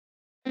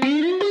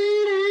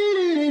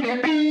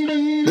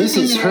This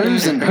is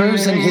Hers and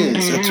Hers and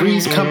His, a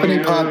Three's Company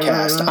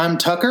podcast. I'm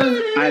Tucker.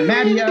 I'm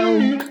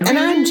Mattio. And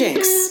I'm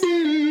Jinx.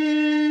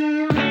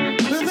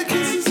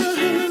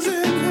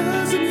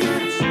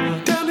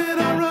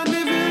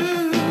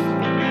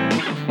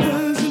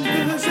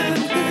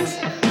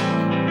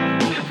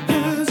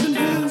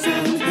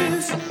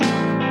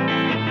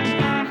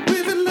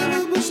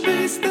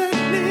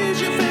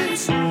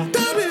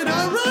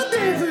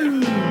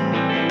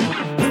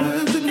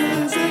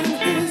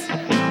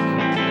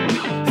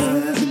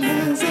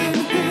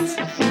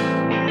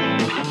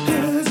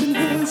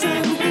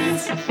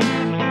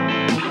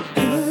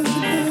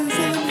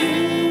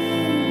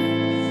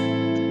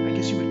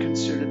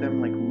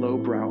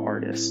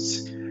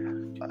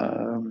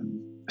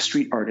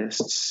 Street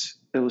artists,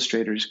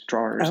 illustrators,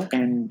 drawers, okay.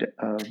 And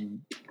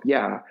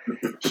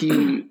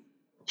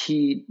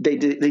they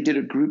did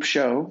a group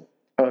show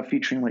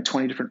featuring like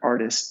 20 different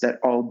artists that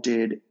all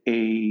did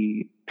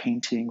a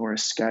painting or a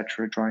sketch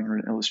or a drawing or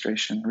an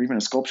illustration or even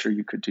a sculpture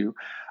you could do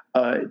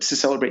to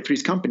celebrate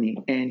Three's Company,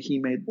 and he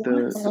made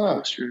the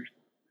posters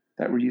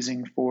that we're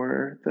using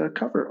for the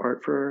cover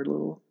art for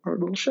our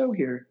little show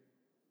here.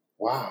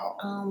 Wow!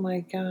 Oh my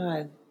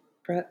God,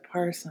 Brett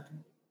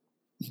Parson.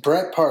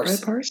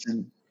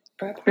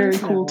 Very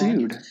cool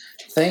dude.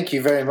 Thank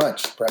you very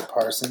much, Brett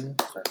Parson,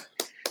 for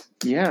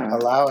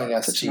allowing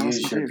us to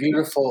use your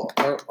beautiful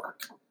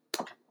artwork.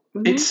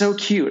 Mm-hmm. It's so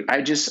cute.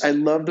 I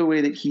love the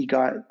way that he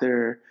got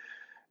their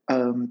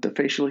the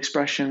facial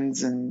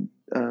expressions and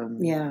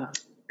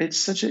it's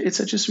such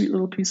a sweet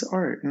little piece of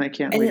art, and I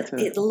can't wait to.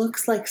 It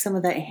looks like some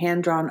of that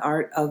hand drawn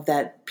art of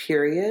that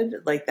period,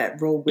 like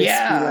that real wispy,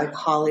 like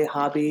Holly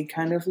Hobbie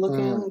kind of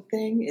looking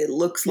thing. It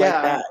looks like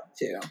that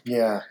too.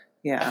 Yeah.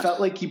 Yeah, I felt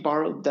like he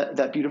borrowed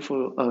that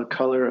beautiful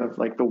color of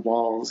like the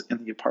walls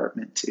in the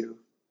apartment too.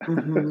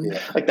 Mm-hmm.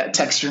 Like that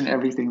texture and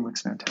everything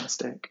looks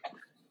fantastic.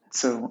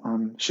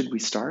 So, should we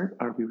start?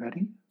 Are we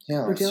ready?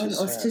 Yeah, let's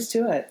just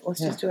do it. Let's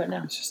just do it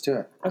now. Let's just do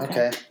it.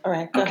 Okay. All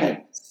right. Go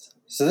ahead.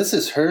 So this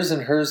is Hers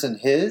and Hers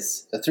and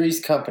His, a Three's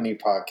Company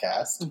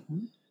podcast.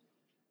 Mm-hmm.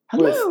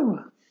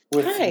 Hello.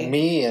 With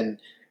me and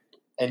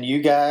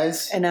you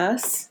guys. And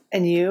us.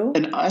 And you.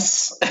 And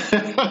us.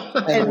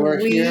 And we're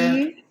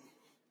here.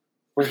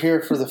 We're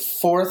here for the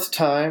fourth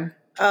time.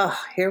 Oh,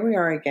 here we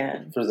are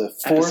again. For the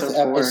fourth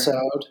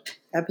episode.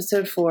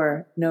 Episode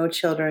 4. No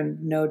children,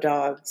 no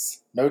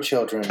dogs. No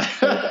children,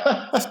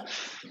 no dogs.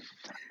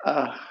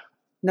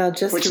 Now,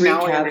 just which to recap.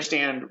 Now I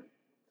understand.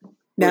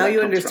 Now you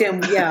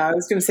understand. Yeah, I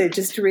was going to say,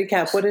 just to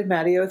recap, what did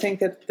Mattio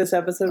think that this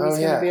episode was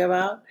going to be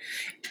about?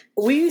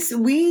 We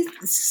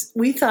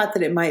thought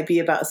that it might be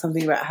about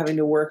something about having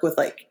to work with,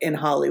 like, in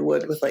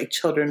Hollywood with, like,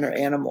 children or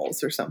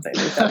animals or something.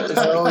 We thought it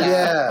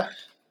was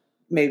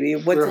maybe.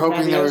 We were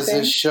hoping there was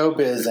this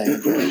showbiz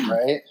angle,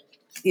 right?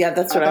 Yeah,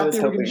 that's what I was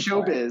hoping.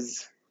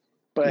 Showbiz,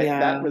 but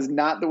that was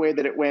not the way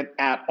that it went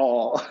at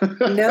all.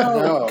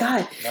 No,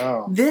 God,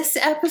 no. This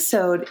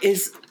episode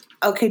is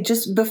okay.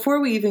 Just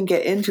before we even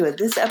get into it,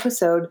 this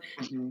episode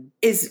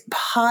is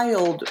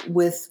piled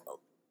with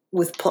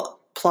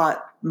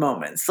plot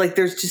moments. Like,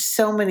 there's just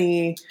so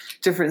many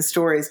different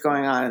stories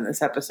going on in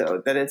this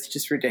episode that it's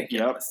just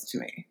ridiculous to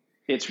me.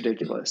 It's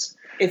ridiculous.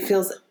 It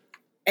feels,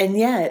 and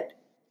yet.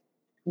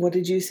 What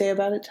did you say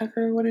about it,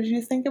 Tucker? What did you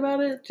think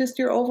about it? Just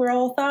your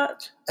overall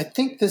thought? I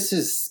think this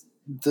is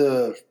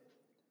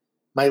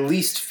my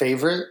least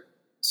favorite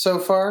so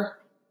far.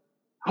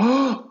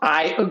 Oh,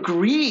 I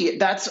agree.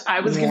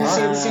 I was going to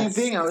say the same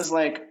thing. I was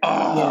like,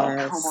 come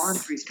on,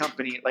 Three's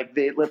Company. Like,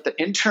 they let the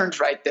interns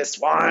write this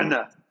one.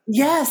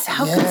 Yes.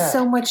 How could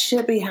so much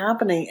shit be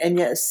happening and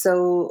yet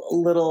so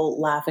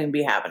little laughing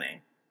be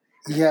happening?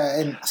 Yeah,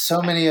 and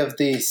so many of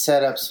the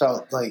setups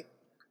felt like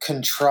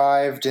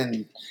contrived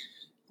and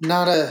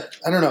not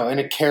in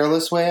a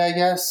careless way, I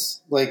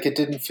guess. Like, it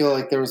didn't feel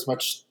like there was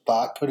much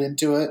thought put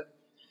into it.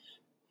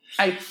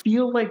 I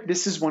feel like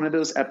this is one of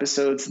those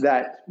episodes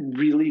that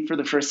really, for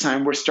the first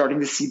time, we're starting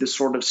to see the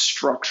sort of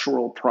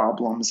structural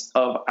problems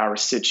of our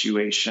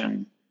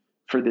situation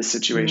for this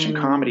situation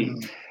comedy.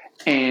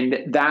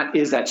 And that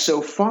is that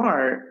so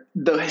far,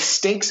 the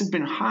stakes have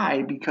been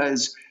high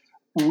because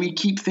we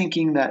keep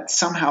thinking that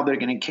somehow they're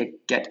going to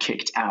get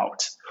kicked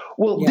out.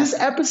 Well, this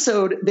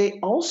episode, they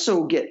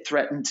also get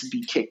threatened to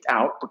be kicked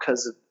out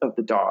because of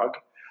the dog.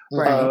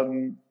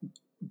 Right.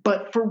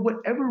 But for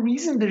whatever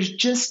reason, there's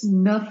just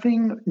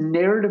nothing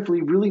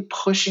narratively really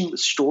pushing the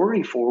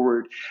story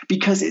forward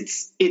because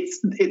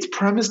it's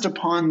premised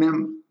upon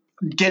them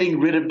getting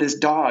rid of this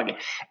dog.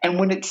 And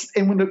when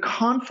the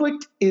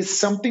conflict is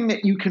something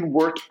that you can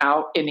work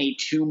out in a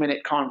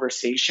 2-minute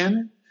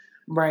conversation,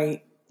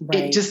 right.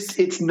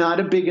 It's not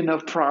a big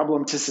enough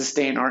problem to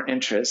sustain our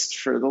interest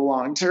for the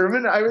long term.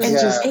 And I was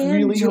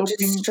really hoping.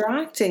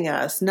 Distracting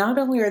us. Not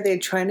only are they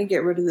trying to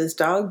get rid of this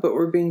dog, but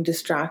we're being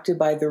distracted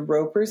by the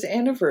Roper's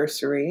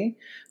anniversary.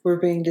 We're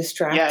being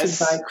distracted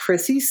by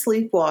Chrissy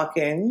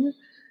sleepwalking.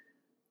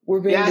 We're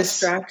being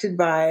distracted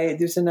by,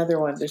 there's another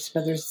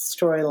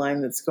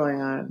storyline that's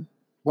going on.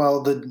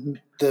 Well, the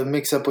the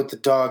mix up with the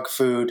dog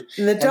food.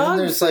 And the dog and then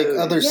there's food, like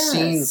other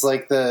scenes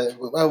like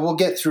we'll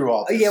get through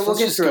all this. Yeah, we'll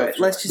get through it.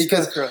 Let's just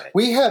go through it.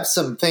 We have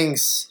some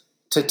things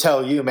to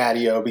tell you,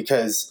 Mattio,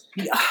 because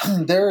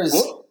there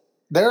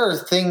are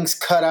things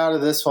cut out of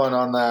this one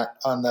on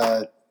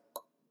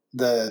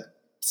the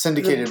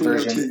syndicated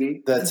version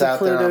TV. that's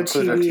out there on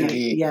Pluto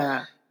TV.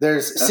 Yeah.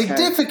 There's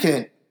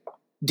significant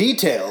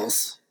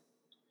details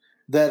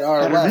that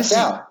are left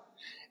out.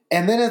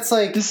 And then it's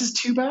like, this is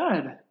too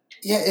bad.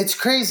 Yeah, it's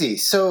crazy.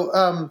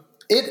 So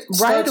it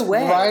starts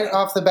right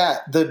off the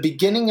bat. The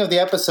beginning of the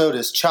episode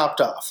is chopped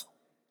off.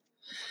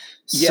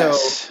 Yes.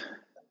 So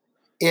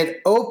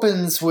it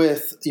opens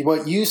with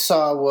what you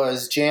saw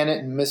was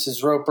Janet and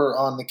Mrs. Roper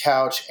on the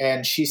couch,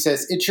 and she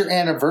says, "It's your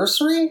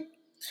anniversary?"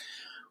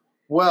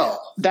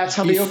 Well, that's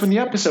how they open the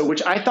episode,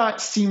 which I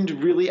thought seemed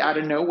really out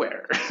of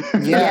nowhere.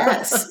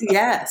 Yes.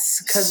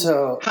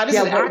 So how does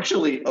it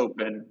actually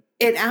open?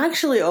 It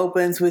actually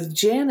opens with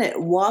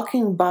Janet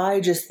walking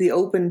by just the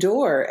open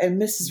door,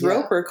 and Mrs.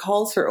 Roper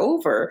calls her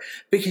over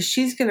because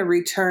she's going to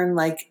return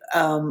like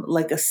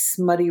a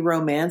smutty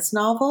romance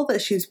novel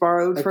that she's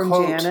borrowed from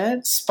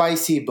Janet.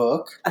 Spicy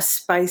book. A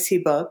spicy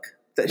book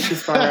that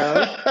she's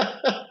borrowed.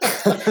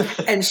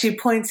 And she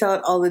points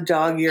out all the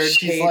dog-eared pages.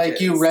 She's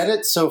like, "You read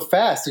it so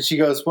fast." And she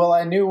goes, "Well,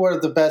 I knew where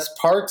the best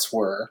parts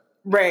were."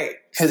 Right.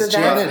 Because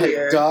Janet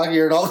had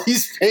dog-eared all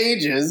these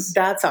pages.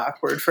 That's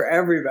awkward for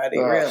everybody,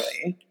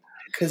 really.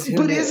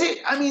 But is it?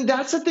 I mean,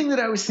 that's the thing that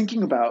I was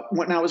thinking about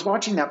when I was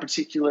watching that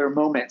particular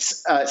moment.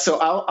 So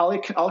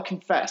I'll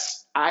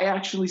confess, I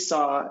actually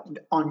saw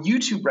on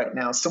YouTube right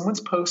now,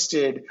 someone's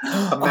posted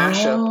a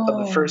mashup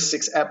of the first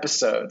 6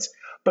 episodes.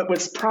 But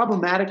what's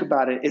problematic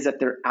about it is that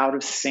they're out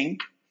of sync.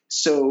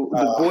 So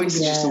the voice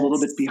is just a little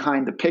bit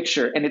behind the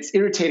picture, and it's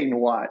irritating to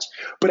watch.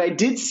 But I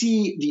did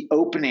see the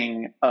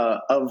opening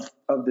of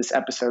this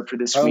episode for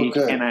this week,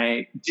 and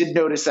I did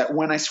notice that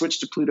when I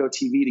switched to Pluto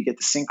TV to get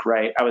the sync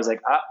right, I was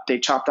like, they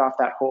chopped off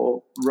that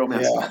whole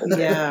romance novel.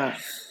 Yeah.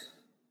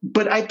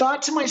 But I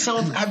thought to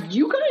myself, have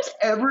you guys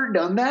ever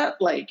done that?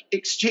 Like,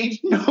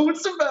 exchanged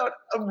notes about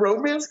a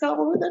romance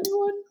novel with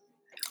anyone?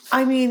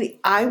 I mean,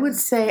 I would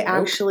say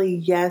actually,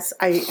 yes,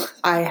 I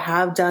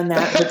have done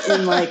that, but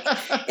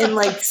in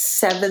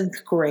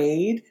 7th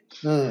grade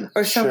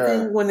or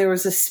something, when there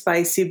was a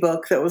spicy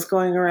book that was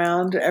going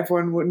around,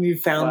 everyone, when you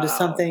found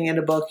something in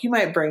a book, you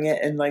might bring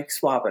it and like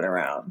swap it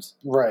around.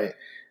 Right.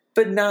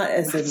 But not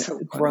as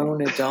a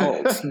grown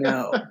adult,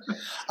 no.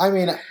 I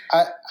mean,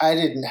 I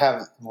didn't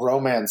have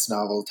romance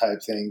novel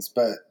type things,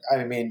 but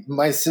I mean,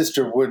 my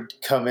sister would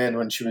come in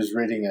when she was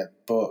reading a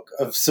book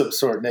of some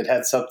sort, and it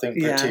had something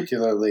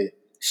particularly.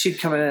 She'd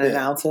come in and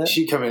announce it.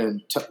 She'd come in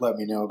and let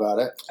me know about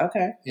it.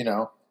 Okay. You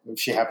know, if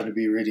she happened to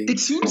be reading, it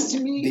seems to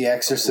me, The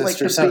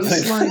Exorcist or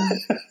something.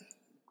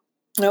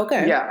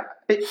 Okay. Yeah.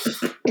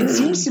 It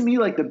seems to me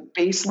like the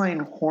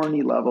baseline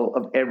horny level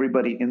of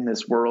everybody in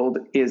this world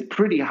is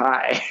pretty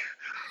high.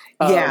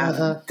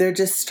 They're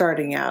just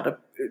starting out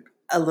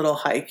a little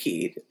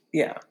high-keyed.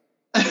 Yeah.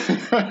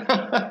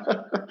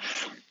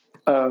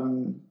 But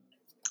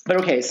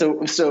okay,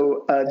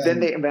 so then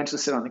they eventually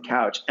sit on the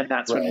couch, and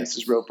that's when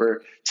Mrs.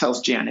 Roper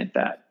tells Janet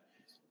that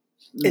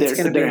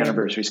their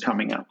anniversary is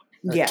coming up.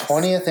 Their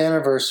 20th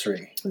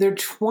anniversary. Their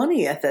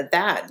 20th at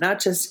that, not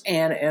just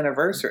an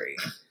anniversary.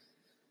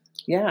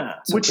 Yeah.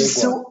 Which is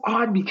so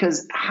odd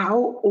because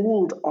how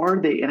old are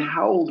they and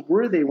how old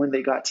were they when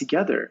they got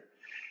together?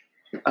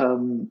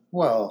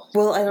 Well,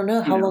 I don't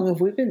know. How long have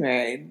we been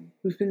married?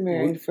 We've been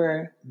married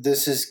for...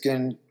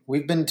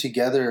 We've been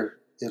together,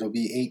 it'll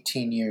be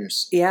 18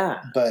 years.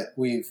 Yeah. But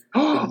we've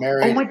been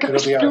married. Oh my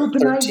gosh, Philip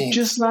and I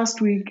just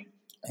last week.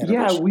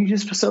 Yeah, we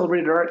just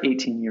celebrated our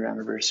 18-year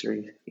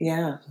anniversary.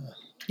 Yeah.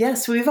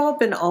 Yes, we've all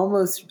been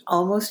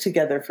almost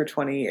together for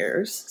 20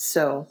 years.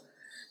 So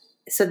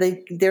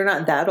they're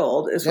not that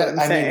old, is what I'm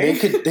saying.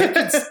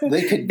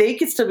 They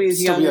could still be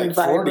as young and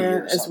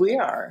vibrant as we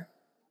are.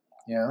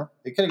 Yeah,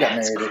 they could have got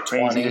married at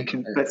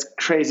 20. That's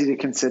crazy to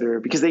consider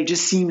because they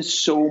just seem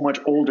so much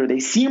older. They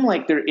seem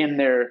like they're in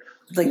their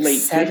late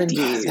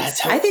 70s.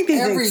 I think they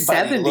think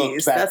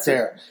 70s. Back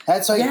there.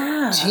 That's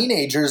why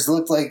teenagers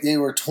looked like they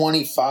were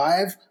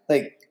 25.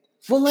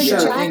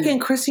 Jack and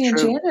Chrissy and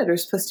Janet are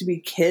supposed to be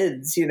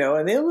kids, and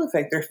they look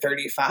like they're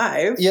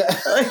 35. Yeah.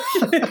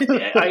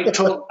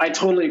 I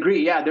totally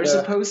agree. Yeah, they're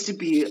supposed to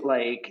be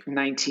like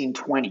 19,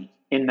 20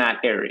 in that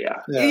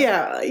area.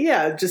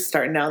 Yeah. Just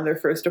starting out in their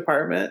first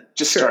apartment.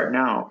 Starting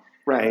out.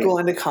 Right.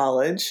 Going to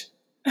college.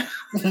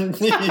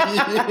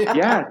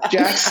 Yeah,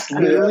 Jack's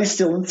literally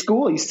still in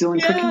school. He's still in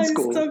cooking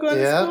school. He's still going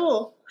to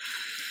school.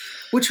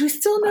 Which we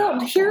still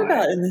don't hear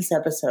about in this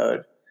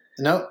episode.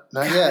 Nope,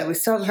 not yet. We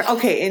still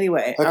okay.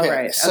 Anyway, all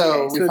right.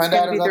 So we find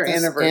out about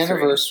this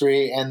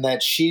anniversary, and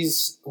that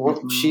she's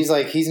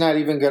like, he's not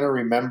even going to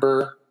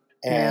remember,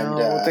 and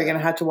they're going to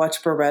have to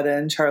watch Beretta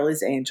and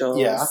Charlie's Angels.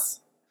 Yeah,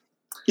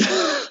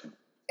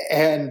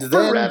 and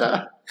then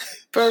Beretta.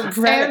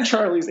 And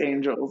Charlie's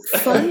Angels.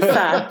 Fun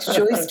fact,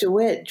 Joyce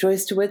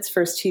DeWitt's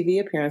first TV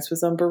appearance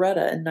was on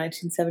Beretta in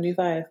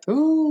 1975.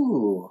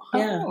 Ooh.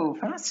 Yeah. Oh,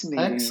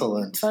 fascinating.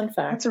 Excellent. Fun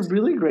fact. That's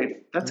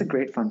a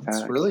great fun fact.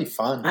 It's really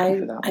fun.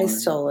 I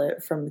stole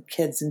it from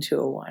Kids in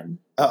 201.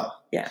 Oh.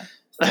 Yeah.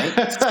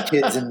 Thanks,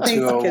 Kids in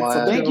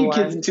 201. Thank you,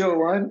 Kids in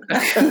 201.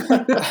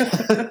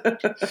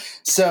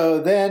 So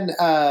then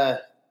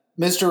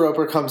Mr.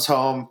 Roper comes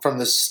home from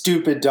the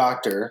stupid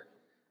doctor.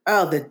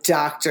 Oh, the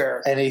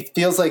doctor. And he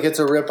feels like it's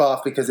a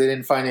ripoff because they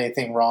didn't find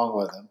anything wrong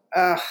with him.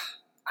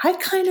 I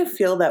kind of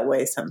feel that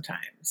way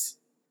sometimes.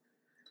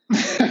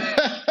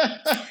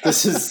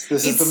 This is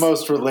the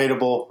most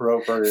relatable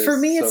Roper is. For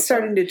me, it's so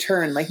starting to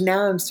turn. Like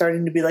now I'm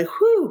starting to be like,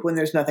 whew, when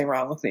there's nothing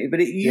wrong with me.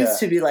 But it used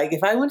to be like,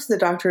 if I went to the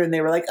doctor and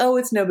they were like, oh,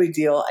 it's no big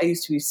deal, I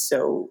used to be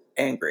so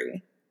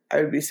angry.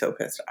 I would be so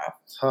pissed off.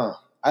 Huh.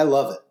 I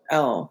love it.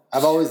 Oh.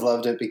 I've always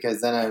loved it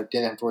because then I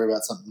didn't have to worry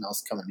about something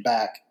else coming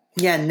back.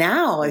 Yeah,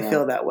 now I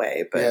feel that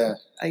way. But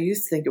I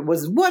used to think it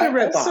was, what a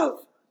ripoff.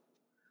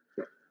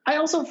 I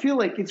also feel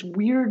like it's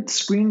weird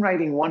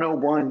screenwriting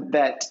 101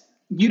 that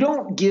you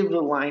don't give the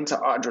line to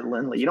Audra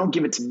Lindley. You don't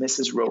give it to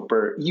Mrs.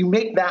 Roper. You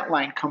make that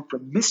line come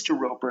from Mr.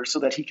 Roper so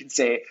that he can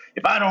say,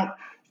 if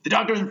the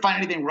doctor doesn't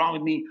find anything wrong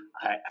with me,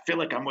 I feel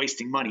like I'm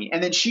wasting money.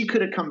 And then she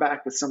could have come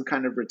back with some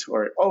kind of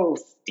retort. Oh,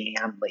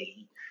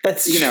 Stanley.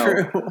 That's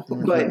true.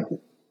 But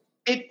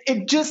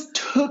it just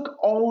took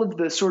all of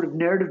the sort of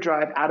narrative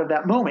drive out of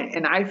that moment.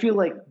 And I feel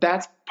like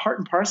that's part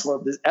and parcel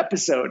of this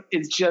episode.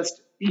 It's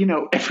just,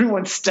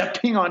 everyone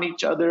stepping on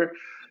each other,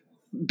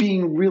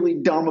 being really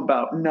dumb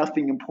about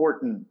nothing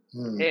important.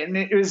 And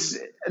I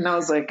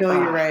was like, no,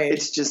 you're right.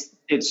 It's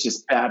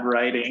just bad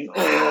writing.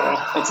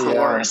 Oh, it's the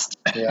worst.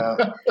 Yeah.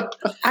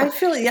 I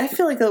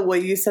feel like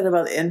what you said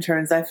about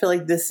interns, I feel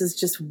like this is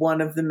just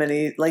one of the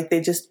many, like they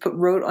just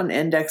wrote on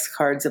index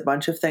cards a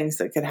bunch of things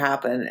that could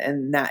happen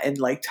and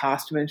like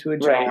tossed them into a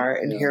jar.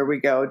 Right. And here we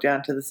go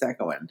down to the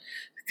second one.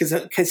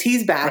 Because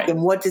he's back. Right.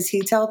 And what does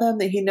he tell them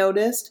that he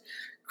noticed?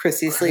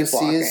 Chrissy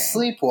is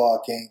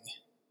sleepwalking.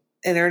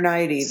 In her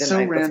nightie the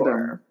night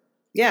before.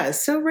 Yeah,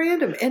 it's so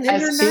random. And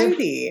in her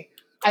nightie.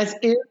 As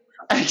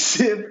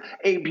if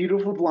a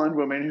beautiful blonde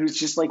woman who's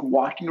just like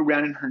walking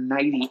around in her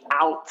nightie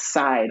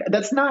outside.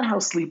 That's not how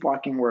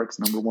sleepwalking works,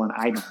 number one,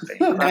 I don't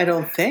think. I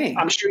don't think.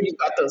 I'm sure you've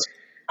got those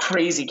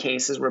crazy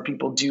cases where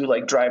people do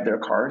like drive their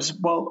cars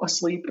while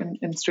asleep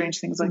and strange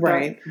things like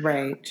that.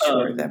 Right.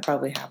 Sure, that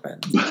probably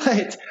happens.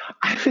 But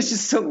I was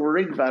just so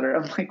worried about her.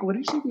 I'm like, what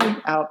is she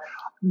doing out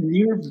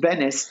near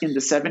Venice in the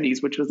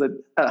 70s, which was a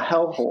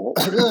hellhole?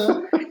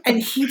 And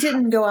he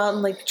didn't go out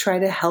and like try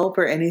to help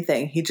or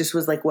anything. He just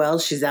was like, well,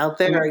 she's out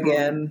there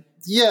again.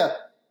 Yeah.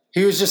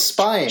 He was just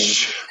spying.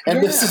 And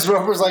Mrs.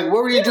 Roper's like,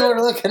 what were you doing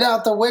looking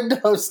out the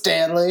window,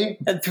 Stanley?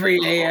 At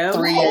 3 a.m.?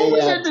 3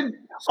 a.m.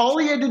 All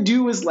he had to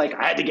do was like,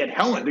 I had to get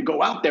Helen to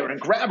go out there and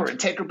grab her and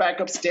take her back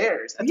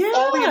upstairs. That's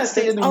all he had to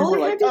say. And then you were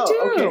like,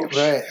 okay.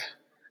 Right.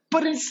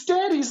 But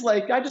instead, he's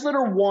like, I just let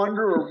her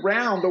wander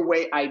around the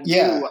way I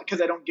do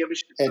because I don't give a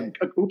shit.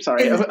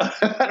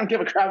 I don't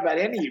give a crap about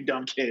any of you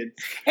dumb kids.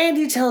 And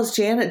he tells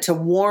Janet to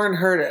warn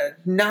her to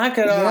knock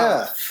it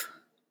off.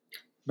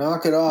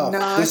 Knock it off.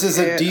 This is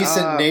a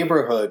decent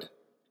neighborhood.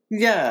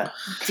 Yeah,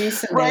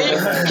 decent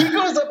neighborhood. He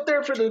goes up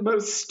there for the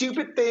most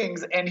stupid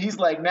things, and he's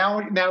like,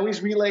 now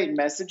he's relaying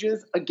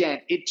messages.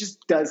 Again, it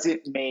just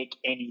doesn't make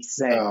any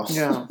sense.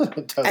 No.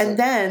 And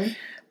then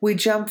we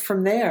jump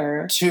from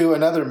there to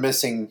another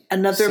missing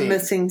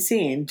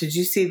scene. Did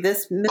you see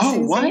this missing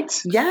scene?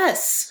 What?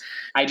 Yes.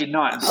 I did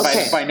not.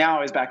 Okay. By now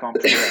I was back on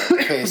Pluto.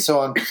 Okay, so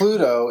on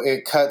Pluto,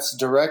 it cuts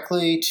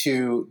directly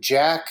to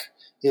Jack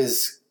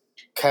is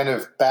kind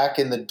of back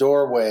in the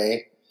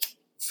doorway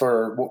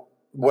for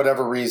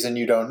whatever reason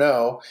you don't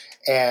know,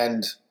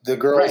 and the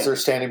girls are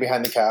standing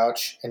behind the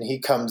couch, and he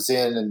comes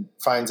in and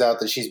finds out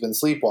that she's been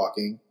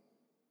sleepwalking.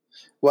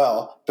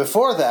 Well,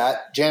 before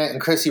that, Janet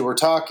and Chrissy were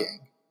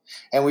talking,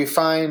 and we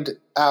find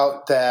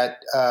out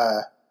that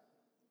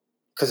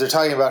because they're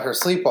talking about her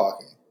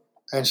sleepwalking,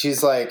 and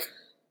she's like,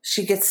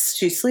 she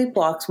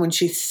sleepwalks when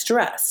she's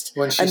stressed.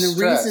 The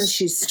reason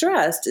she's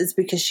stressed is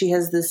because she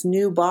has this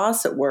new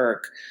boss at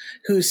work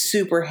who's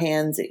super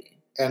handsy.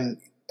 And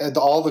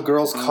all the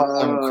girls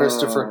call him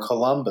Christopher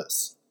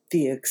Columbus.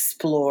 The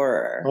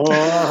explorer.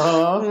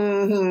 Uh-huh.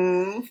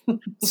 Mm-hmm.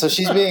 So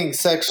she's being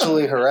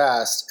sexually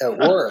harassed at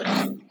work.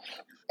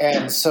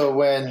 And so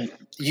when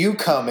you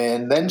come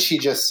in, then she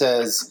just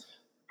says,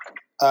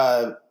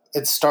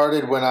 it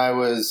started when I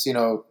was, it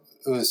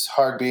was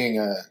hard being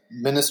a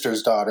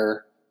minister's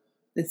daughter.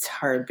 It's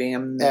hard being a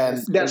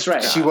minister's daughter. That's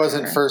right. She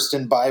wasn't first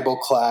in Bible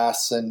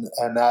class, and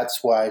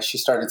that's why she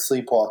started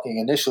sleepwalking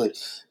initially.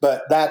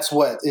 But that's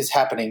what is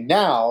happening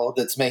now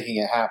that's making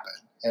it happen.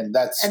 And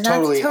that's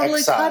totally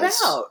cut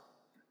out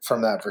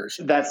from that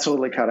version. That's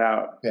totally cut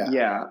out.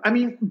 Yeah. I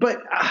mean,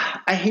 but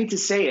I hate to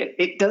say it.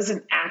 It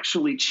doesn't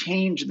actually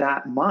change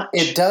that much.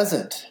 It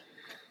doesn't.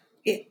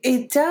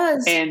 It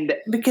does. And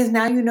because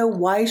now you know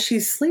why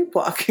she's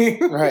sleepwalking.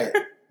 Right.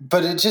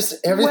 But it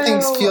just,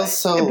 everything feels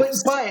so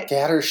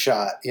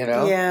scattershot, you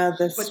know? Yeah,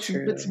 that's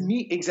true. But to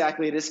me,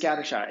 exactly, it is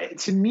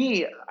scattershot. To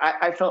me,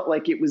 I felt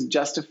like it was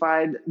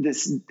justified,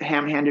 this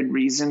ham-handed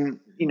reason,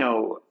 you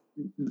know,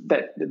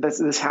 that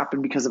this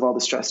happened because of all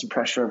the stress and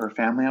pressure of her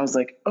family. I was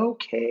like,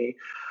 okay,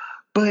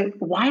 but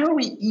why are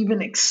we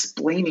even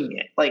explaining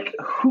it? Like,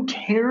 who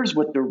cares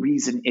what the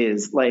reason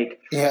is? Like,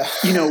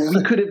 you know,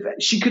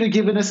 she could have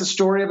given us a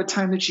story of a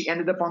time that she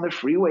ended up on the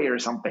freeway or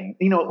something,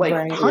 you know,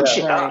 like punch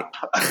it up.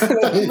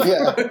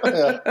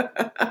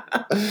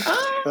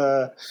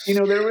 You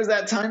know, there was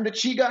that time that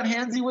she got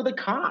handsy with a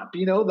cop,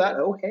 you know, that,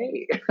 oh,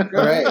 hey.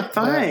 Right.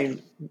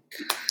 Fine.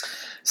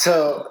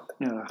 So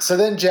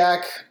then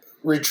Jack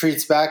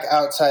retreats back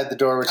outside the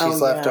door, which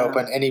he's left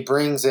open, and he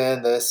brings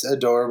in this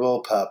adorable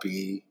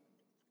puppy.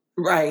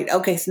 Right.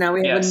 Okay, so now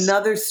we have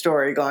another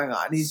story going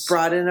on. He's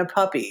brought in a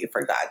puppy,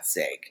 for God's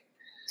sake.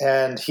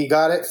 And he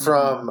got it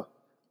from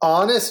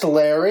Honest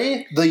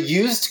Larry, the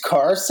used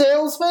car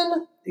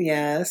salesman?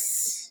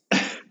 Yes.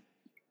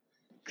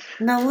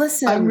 Now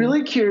listen. I'm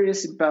really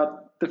curious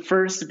about the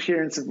first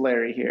appearance of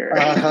Larry here.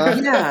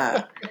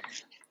 Yeah.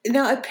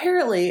 Now,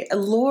 apparently,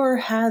 lore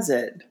has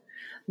it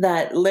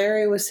that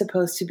Larry was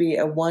supposed to be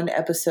a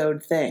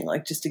one-episode thing,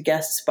 like just a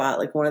guest spot,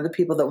 like one of the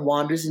people that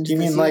wanders into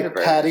the universe. You mean like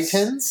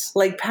Pattykins?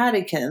 Like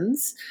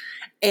Pattykins.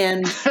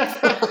 And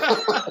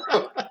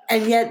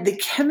and yet the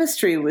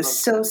chemistry was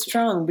so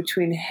strong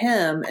between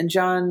him and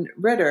John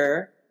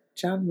Ritter.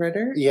 John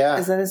Ritter? Yeah.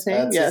 Is that his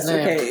name? Yes, his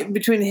name. Okay.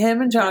 Between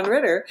him and John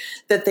Ritter,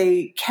 that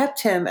they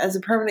kept him as a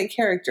permanent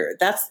character.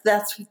 That's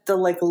the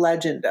like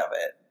legend of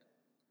it.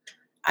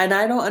 And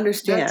I don't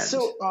understand. That's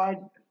so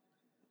odd.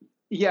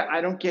 Yeah,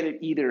 I don't get it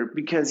either,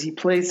 because he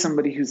plays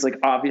somebody who's like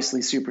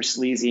obviously super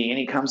sleazy, and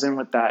he comes in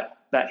with that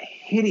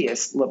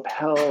hideous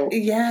lapel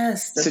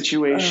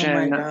situation. Oh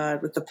my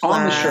God, with the plaid.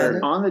 On the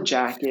shirt, on the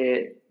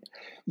jacket.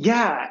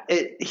 Yeah,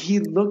 he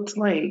looked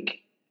like,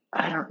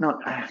 I don't know.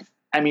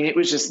 I mean, it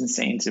was just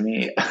insane to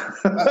me.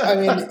 I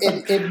mean,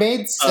 it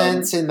made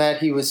sense in that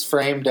he was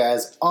framed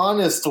as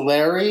Honest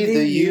Larry,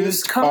 the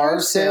used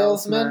car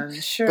salesman.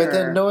 Sure. But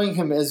then knowing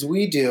him as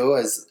we do,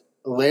 as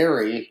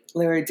Larry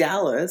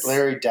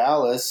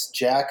Dallas,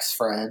 Jack's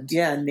friend.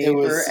 Yeah,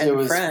 neighbor and friend. It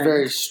was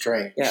very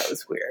strange. Yeah, it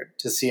was weird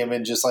to see him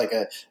in just like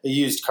a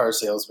used car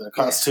salesman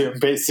costume,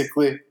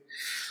 basically.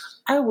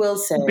 I will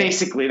say,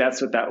 basically, that's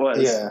what that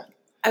was. Yeah,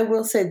 I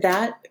will say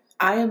that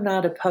I am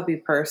not a puppy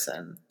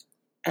person,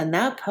 and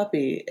that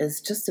puppy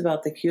is just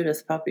about the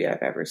cutest puppy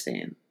I've ever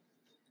seen.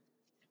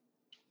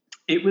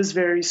 It was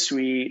very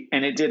sweet,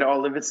 and it did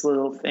all of its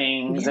little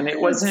things, and it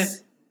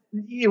wasn't,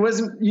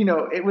 you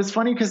know, it was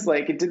funny because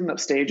like it didn't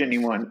upstage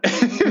anyone.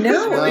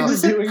 No, it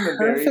was doing a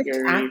perfect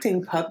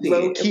acting puppy.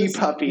 Low key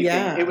puppy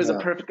thing. It was a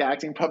perfect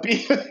acting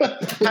puppy.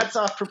 Hats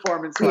off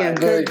performance. Yeah,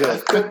 very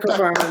good. Good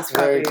performance.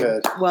 Very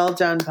good. Well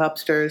done,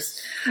 pupsters.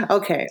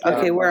 Okay,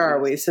 where are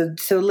we? So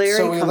Larry.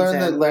 So we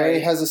learned that Larry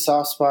right? has a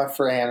soft spot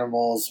for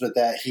animals, but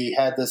that he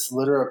had this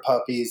litter of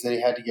puppies that he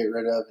had to get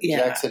rid of. And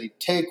Jack said he'd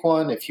take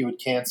one if he would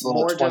cancel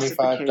a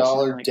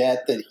 $25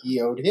 debt that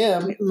he owed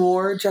him.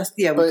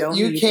 But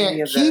you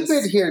can't keep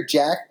it here,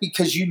 Jack,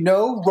 because you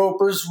know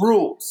Roper's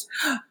rules.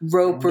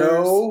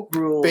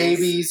 Rules.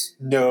 Babies,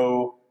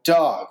 no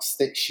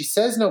dogs. She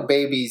says no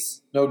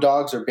babies, no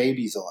dogs or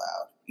babies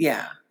allowed.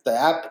 Yeah.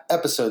 The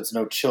episode's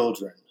no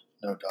children,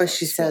 no dogs. But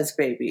she says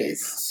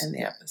babies in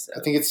the episode.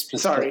 I think it's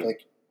specific. Sorry.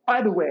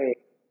 By the way,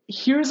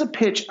 here's a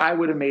pitch I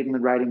would have made in the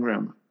writing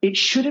room. It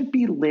shouldn't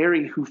be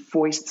Larry who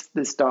foists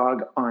this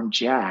dog on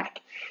Jack.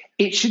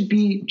 It should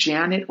be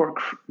Janet, or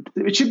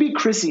it should be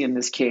Chrissy in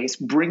this case,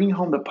 bringing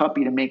home the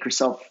puppy to make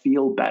herself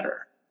feel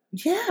better.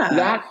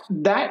 Yeah.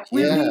 That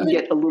we need to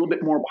get a little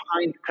bit more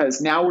behind,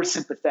 because now we're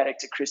sympathetic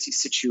to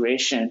Chrissy's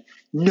situation,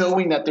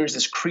 knowing that there's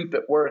this creep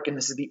at work and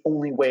this is the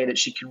only way that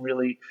she can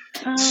really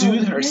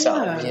soothe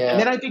herself. Yeah. And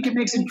then I think it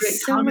makes a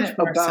great comment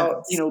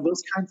about, you know,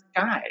 those kinds of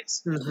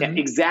guys. Mm-hmm. Yeah,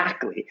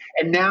 exactly.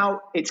 And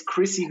now it's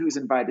Chrissy who's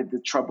invited the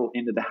trouble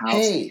into the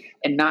house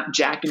and not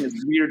Jack and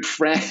his weird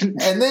friend.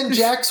 And then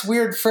Jack's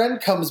weird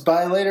friend comes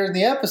by later in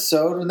the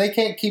episode when they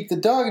can't keep the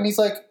dog, and he's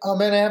like, oh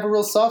man, I have a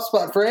real soft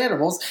spot for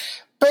animals.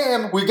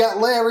 Bam, we got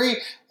Larry.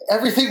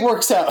 Everything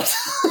works out.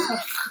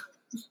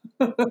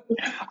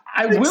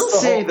 I will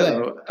say,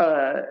 though,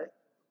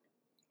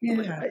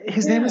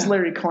 his name is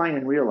Larry Klein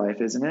in real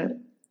life, isn't it?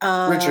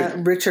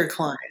 Richard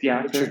Klein.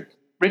 Yeah,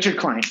 Richard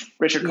Klein.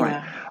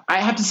 Yeah. I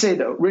have to say,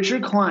 though,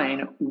 Richard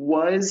Klein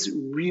was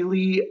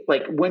really,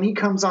 like, when he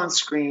comes on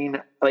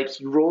screen, like,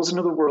 he rolls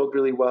into the world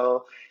really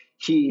well.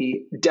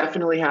 He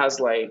definitely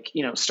has, like,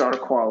 you know, star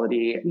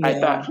quality. Yeah. I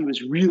thought he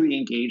was really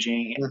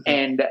engaging,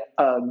 and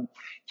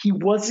he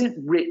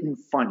wasn't written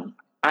funny.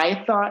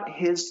 I thought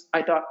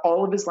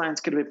all of his lines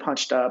could have been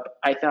punched up.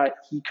 I thought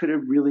he could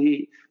have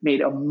really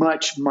made a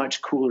much, much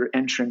cooler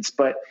entrance.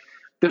 But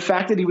the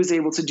fact that he was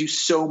able to do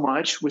so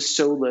much with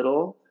so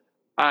little,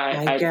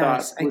 I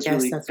thought was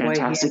really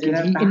fantastic.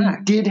 And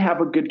he did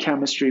have a good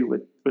chemistry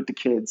with the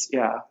kids.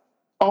 Yeah.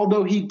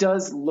 Although he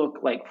does look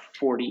like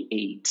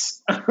 48.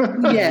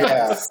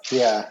 Yeah.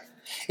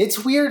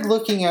 It's weird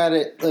looking at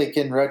it like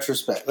in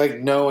retrospect, like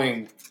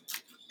knowing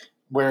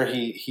where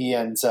he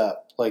ends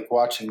up. Like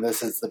watching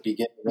this as the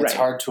beginning, it's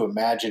hard to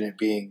imagine it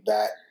being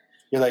that.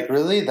 You're like,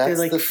 really? That's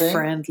like the thing?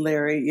 friend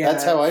Larry. Yeah,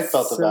 that's how I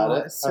felt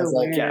about it. So I was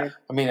like, weird.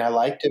 I mean, I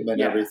liked him and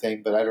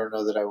everything, but I don't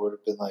know that I would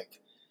have been like,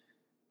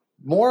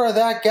 more of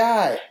that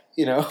guy,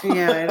 you know?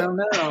 Yeah, I don't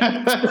know.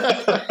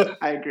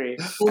 I agree.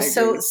 Well,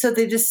 so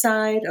they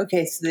decide.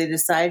 Okay, so they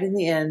decide in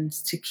the end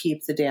to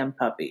keep the damn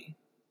puppy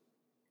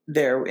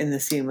there in the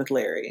scene with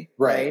Larry.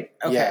 Right?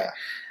 Okay. Yeah.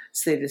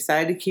 So they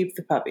decide to keep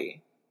the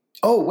puppy.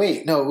 Oh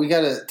wait, no, we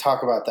got to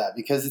talk about that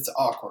because it's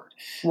awkward.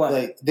 What?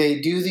 Like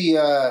they do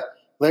the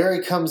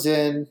Larry comes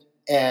in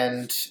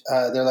and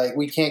they're like,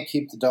 we can't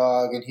keep the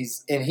dog, and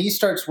he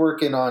starts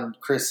working on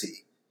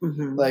Chrissy.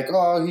 Mm-hmm. Like,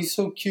 oh, he's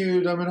so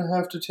cute. I'm gonna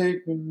have to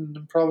take him.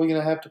 I'm probably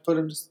gonna have to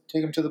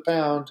take him to the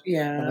pound.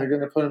 Yeah, and they're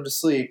gonna put him to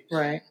sleep.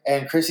 Right.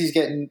 And Chrissy's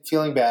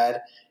feeling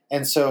bad,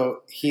 and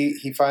so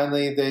he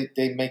finally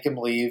they make him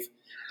leave,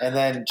 and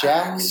then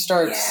Jack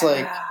starts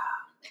like.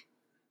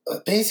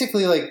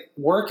 Basically, like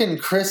working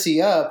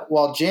Chrissy up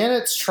while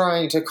Janet's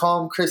trying to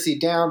calm Chrissy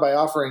down by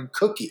offering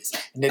cookies,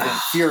 and it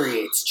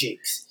infuriates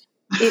Jinx.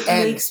 It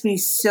makes me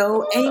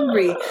so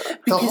angry because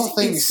the whole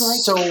thing's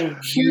so weird.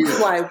 Here's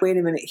why. Wait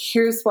a minute.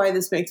 Here's why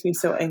this makes me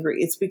so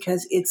angry. It's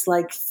because it's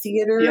like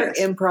theater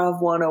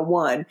improv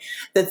 101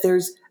 that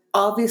there's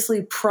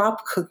obviously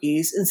prop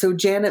cookies, and so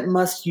Janet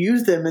must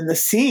use them in the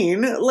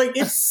scene. Like,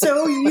 it's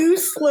so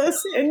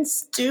useless and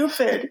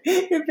stupid.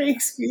 It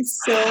makes me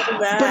so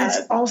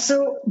mad.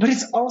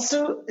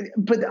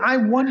 But I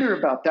wonder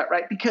about that,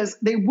 right? Because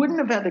they wouldn't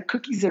have had the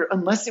cookies there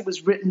unless it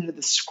was written into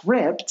the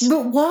script.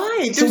 But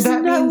why? There's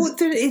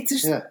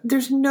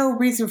there's no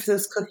reason for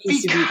those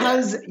cookies to be there.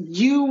 Because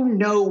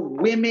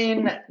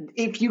women,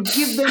 if you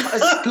give them a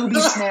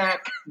Scooby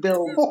snack,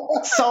 they'll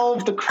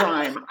solve the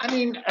crime. I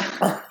mean...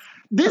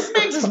 This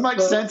makes as much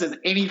sense as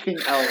anything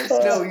else.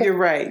 No, you're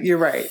right. You're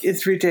right.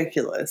 It's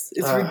ridiculous.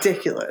 It's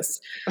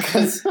ridiculous.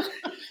 Because,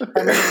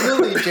 I mean,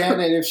 really,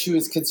 Janet, if she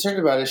was concerned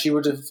about it, she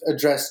would have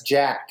addressed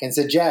Jack and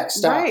said, Jack,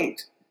 stop.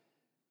 Right.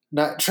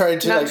 Not trying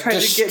to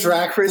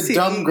distract the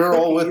dumb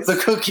girl with the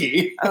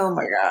cookie. Oh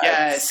my God.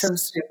 Yes. So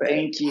stupid.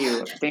 Thank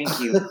you.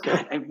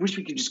 God, I wish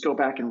we could just go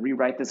back and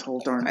rewrite this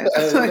whole darn I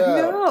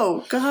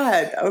know.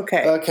 God.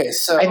 Okay. Okay.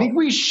 So I think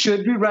we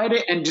should rewrite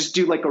it and just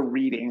do like a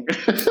reading.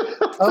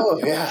 Oh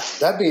yeah.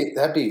 That'd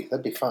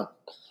be fun.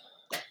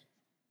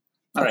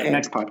 All right.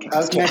 Next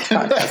podcast. Okay. Next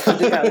podcast. We'll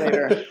do that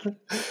later.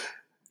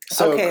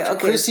 So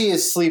Chrissy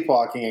is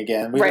sleepwalking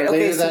again.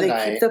 Okay. So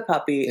they keep the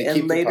puppy,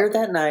 and later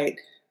that night,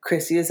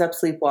 Chrissy is up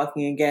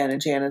sleepwalking again,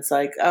 and Janet's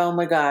like, oh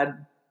my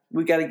God,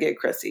 we got to get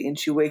Chrissy. And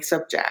she wakes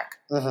up Jack.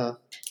 Mm-hmm.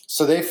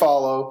 So they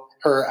follow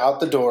her out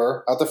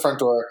the front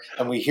door,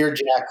 and we hear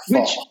Jack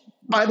fall. Which,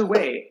 by the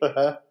way,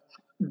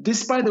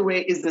 this,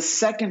 is the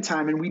second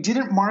time, and we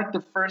didn't mark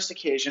the first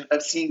occasion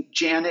of seeing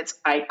Janet's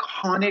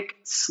iconic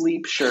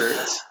sleep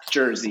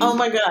jersey. Oh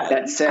my God.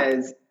 That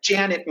says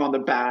Janet on the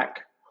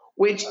back.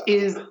 Which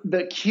is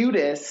the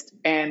cutest,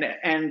 and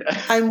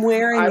I'm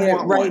wearing it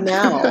right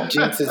now.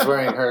 Jinx is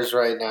wearing hers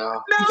right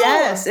now. No!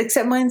 Yes,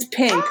 except mine's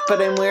pink,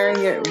 but I'm wearing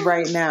it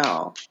right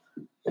now.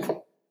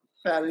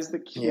 That is the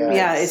cutest.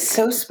 Yeah, it's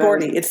so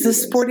sporty. It's the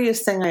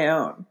sportiest thing I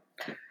own.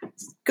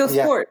 Go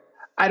sport.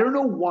 I don't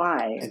know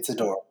why. It's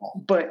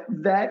adorable. But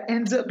that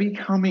ends up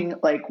becoming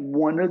like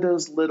one of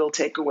those little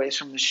takeaways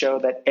from the show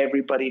that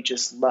everybody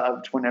just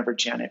loved whenever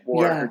Janet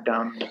wore her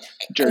dumb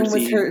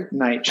jersey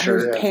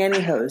nightshirt. Her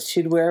pantyhose.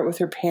 She'd wear it with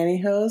her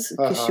pantyhose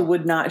because she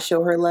would not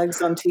show her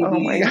legs on TV. Oh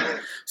my God.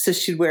 So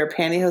she'd wear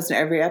pantyhose in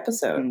every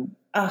episode.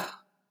 Love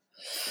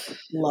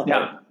it.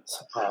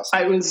 Awesome.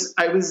 I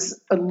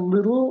was a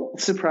little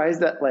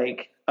surprised that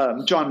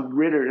John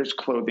Ritter's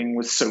clothing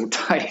was so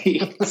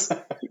tight.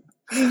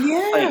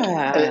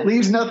 Yeah, it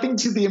leaves nothing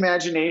to the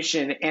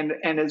imagination,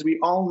 and as we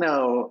all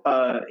know,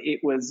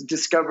 it was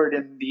discovered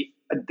in the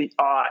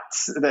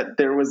aughts that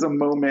there was a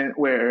moment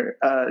where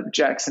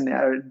John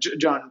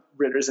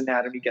Ritter's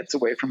anatomy gets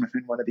away from him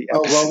in one of the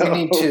episodes. Oh well,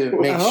 we need to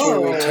make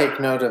sure we take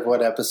note of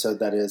what episode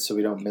that is so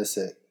we don't miss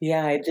it.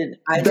 Yeah, I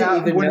didn't even know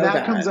that. When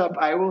that comes up,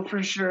 I will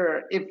for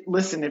sure.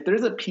 If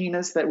there's a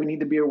penis that we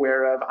need to be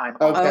aware of, I'm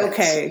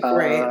okay.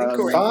 Great.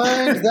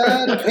 Find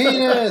that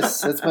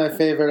penis. That's my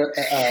favorite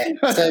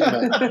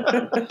segment.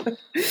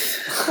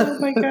 Oh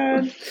my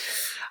God.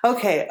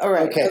 Okay. All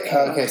right.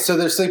 Okay. So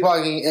they're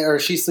sleepwalking, or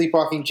she's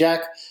sleepwalking.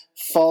 Jack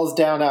falls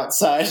down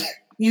outside.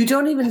 You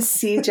don't even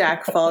see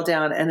Jack fall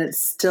down, and it's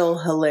still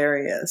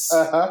hilarious.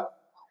 Uh-huh.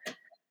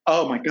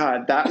 Oh my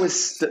God,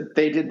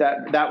 they did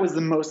that. That was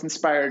the most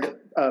inspired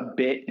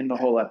bit in the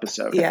whole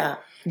episode. Yeah.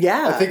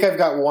 I think I've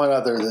got one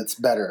other that's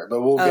better,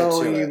 but we'll get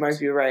to it. You might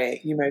be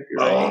right.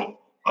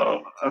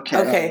 Oh,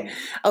 okay.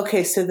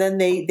 Okay. So then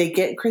they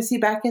get Chrissy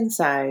back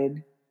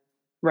inside.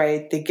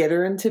 Right, they get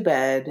her into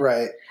bed.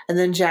 Right. And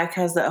then Jack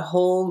has that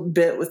whole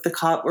bit with the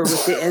cop or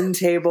with the end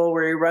table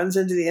where he runs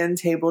into the end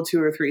table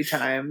 2 or 3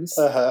 times.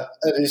 And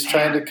he's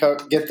trying to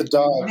get the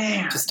dog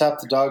to stop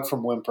the dog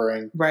from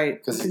whimpering. Right.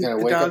 Because he's going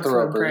to wake up the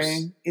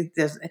Ropers. It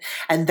doesn't,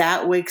 and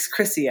that wakes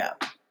Chrissy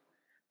up.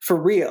 For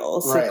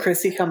real. So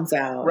Chrissy comes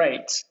out.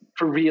 Right.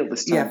 For real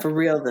this time. Yeah, for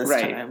real this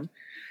time.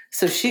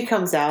 So she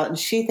comes out and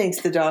she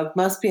thinks the dog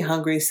must be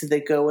hungry, so they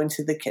go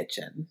into the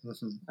kitchen.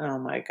 Mm-hmm. Oh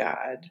my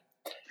God.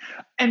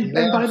 And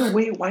by the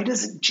way, why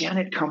doesn't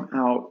Janet come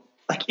out?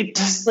 Like it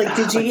just like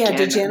did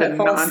Janet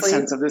fall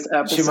asleep? Of this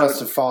episode. She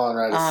must have fallen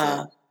right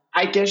asleep.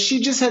 I guess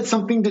she just had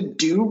something to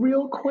do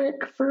real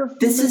quick for a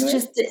few minutes. Is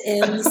just the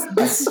ins.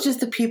 This is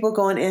just the people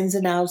going ins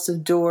and outs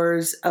of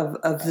doors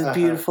of the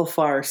beautiful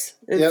farce.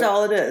 It's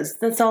all it is.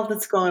 That's all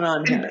that's going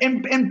on here.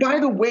 And by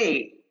the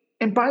way,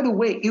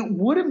 it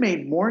would have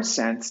made more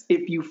sense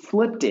if you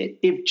flipped it.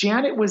 If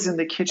Janet was in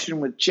the kitchen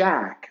with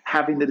Jack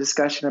having the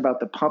discussion about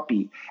the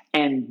puppy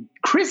and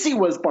Chrissy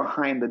was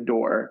behind the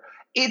door,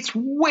 it's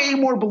way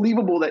more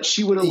believable that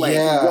she would have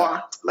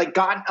walked,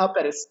 gotten up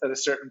at a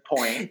certain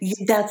point.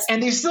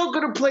 And they still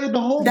could have played the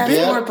whole bit.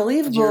 That's more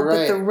believable,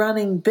 but the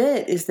running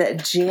bit is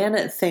that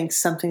Janet thinks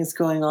something's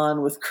going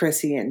on with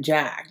Chrissy and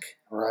Jack.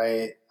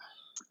 Right.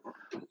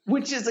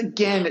 Which is,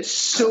 again,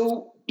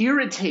 so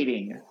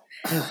irritating.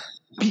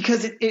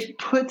 Because it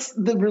puts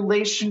the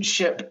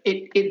relationship,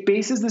 it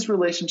bases this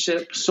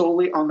relationship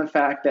solely on the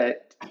fact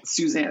that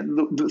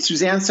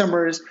Suzanne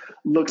Summers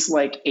looks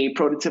like a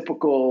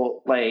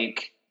prototypical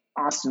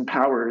Austin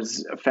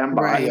Powers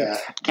fembot,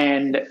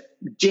 and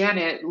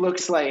Janet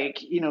looks like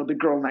the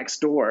girl next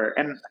door.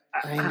 And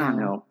I don't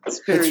know. It's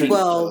very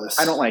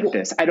I don't like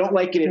this. I don't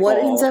like it at all. What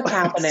ends up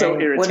happening? So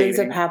irritating. What ends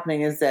up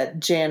happening is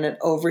that Janet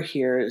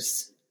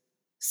overhears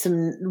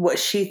what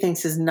she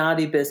thinks is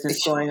naughty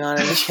business going on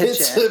in the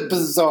kitchen. It's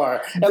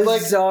bizarre. And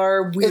weird.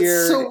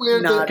 It's so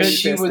weird that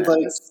she would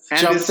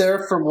jump there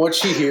from what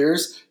she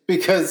hears,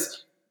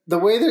 because the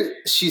way that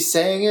she's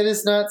saying it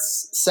is not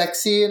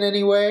sexy in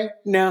any way.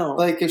 No.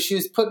 Like if she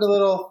was putting a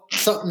little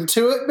something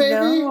to it,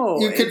 maybe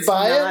you could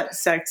buy it.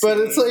 Sexy. But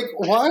it's like,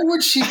 why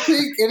would she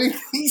think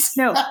anything's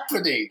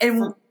happening?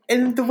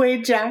 And the way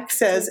Jack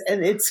says,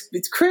 and it's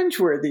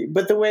cringeworthy,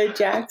 but the way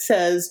Jack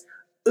says,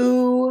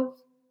 "Ooh,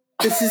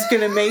 this is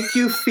going to make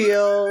you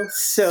feel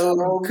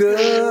so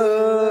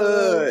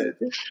good."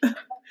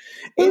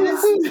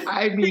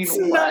 It's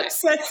not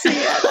sexy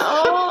at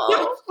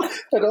all.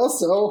 And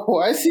also,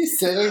 why is he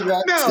saying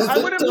that to the dog? I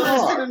would have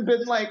listened and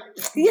been like,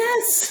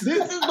 yes,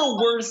 this is the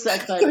worst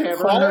sex I've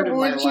ever heard in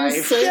my life. Why would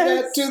you say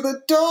that to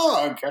the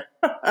dog?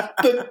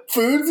 The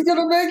food's going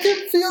to make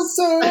him feel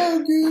so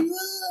good.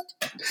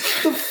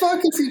 The fuck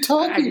is he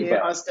talking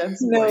about?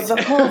 No,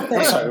 the whole thing.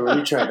 I'm sorry, were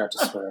you trying not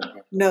to swear?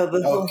 No,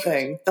 the whole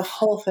thing. The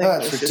whole thing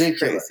was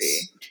ridiculous.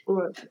 Just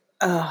crazy.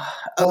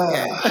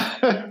 Okay.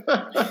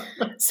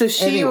 So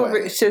she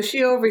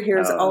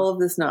overhears all of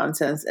this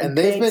nonsense, and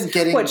they've been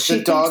getting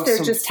the dogs they're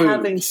some just food.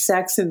 having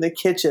sex in the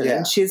kitchen,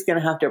 and she's going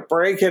to have to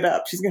break it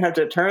up. She's going to have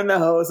to turn the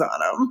hose on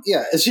them.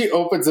 Yeah, and she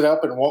opens it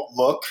up and won't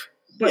look.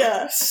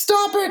 Yeah,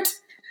 stop it!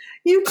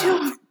 You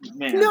two,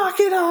 knock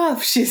it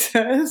off, she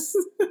says.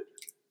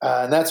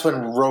 And that's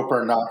when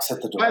Roper knocks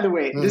at the door. By the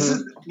way, this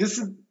is.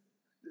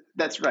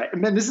 That's right.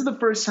 And then this is the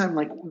first time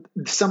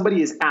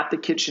somebody is at the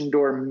kitchen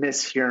door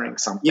mishearing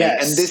something.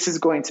 Yes. And this is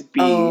going to be,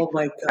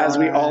 as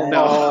we all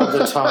know, all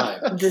the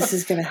time. This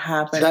is going to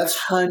happen. That's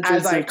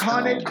hundreds as of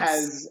iconic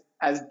times.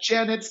 as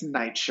Janet's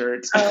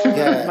nightshirt. Oh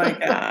my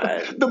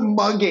God. The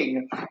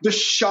mugging, the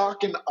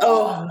shock and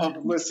awe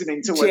of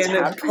listening to what's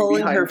Janet happening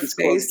pulling behind her this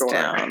face closed door.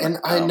 down. And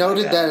I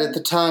noted that at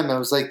the time. I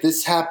was like,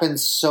 this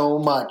happens so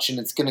much and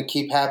it's going to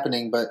keep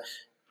happening. But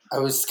I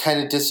was kind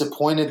of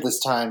disappointed this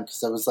time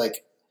because I was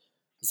like,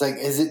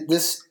 is it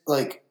this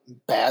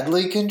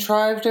badly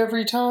contrived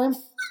every time?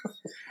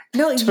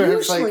 No,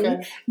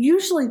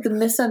 usually the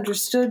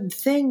misunderstood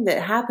thing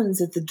that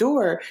happens at the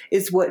door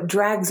is what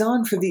drags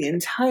on for the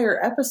entire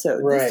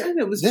episode. Right. This time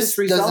it was just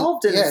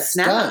resolved in a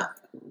snap.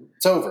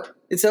 It's over.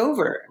 It's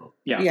over.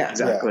 Yeah,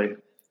 exactly. Yeah.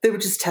 They were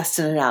just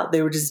testing it out.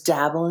 They were just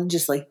dabbling,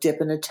 just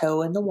dipping a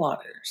toe in the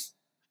waters.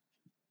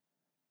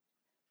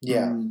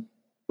 Yeah.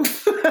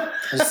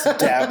 Just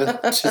dabbing,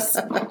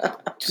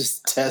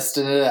 just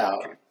testing it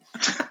out.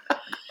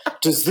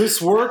 Does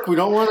this work? We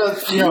don't want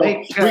to,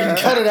 we can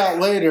cut it out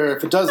later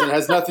if it doesn't. It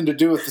has nothing to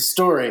do with the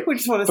story. We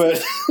just want to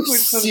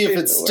see if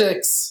it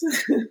sticks.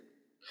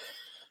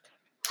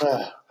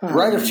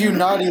 Write a few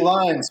naughty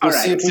lines. We'll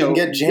see if we can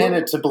get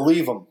Janet to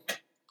believe them.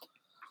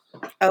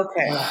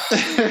 Okay.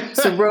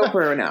 So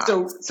Roper now.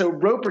 So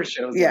Roper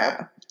shows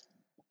up.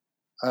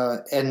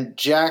 And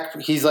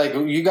Jack, he's like,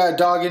 "You got a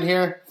dog in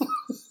here?"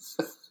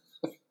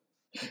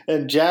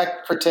 And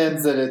Jack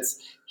pretends that it's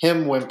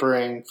him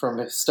whimpering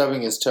from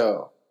stubbing his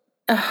toe.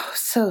 Oh,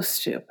 so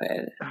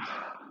stupid.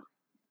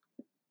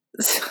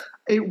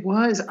 It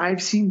was.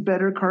 I've seen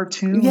better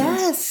cartoons.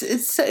 Yes,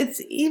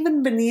 it's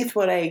even beneath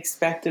what I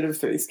expected of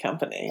Three's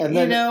Company. And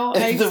then,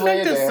 I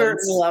expect a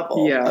certain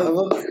level. Yeah.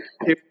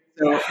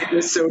 It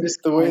was so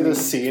the way the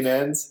scene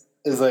ends.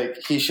 is like,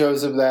 he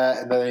shows him that,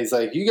 and then he's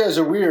like, you guys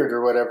are weird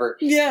or whatever.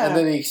 Yeah. And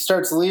then he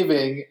starts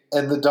leaving,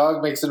 and the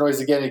dog makes a noise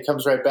again. He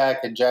comes right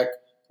back, and Jack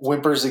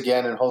whimpers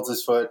again and holds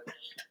his foot.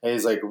 And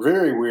he's like,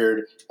 very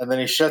weird. And then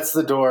he shuts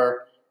the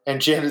door,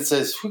 and Janet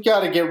says, we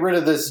got to get rid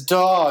of this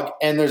dog.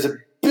 And there's a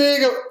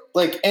big,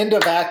 like, end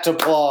of act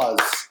applause.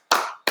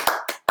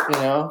 You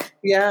know?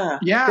 Yeah.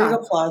 Big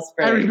applause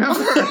break. I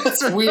remember.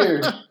 That's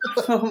weird.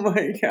 Oh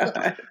my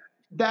God.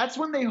 That's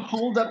when they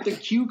hold up the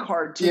cue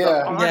card to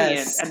the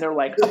audience, and they're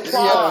like,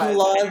 applause.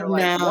 Applause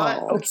now.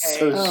 Like, okay.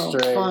 So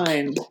strange.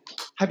 Fine.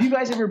 Have you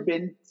guys ever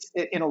been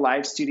in a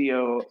live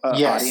studio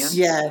audience?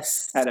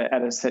 Yes. At a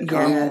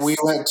sitcom? Yes. We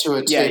went to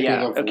a taping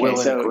of Will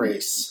and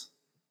Grace.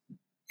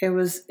 It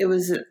was.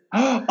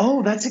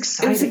 Oh, that's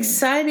exciting. It was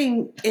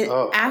exciting.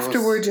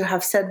 Afterwards, you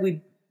have said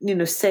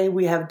say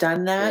we have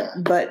done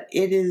that, but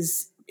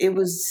it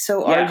was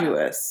so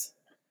arduous.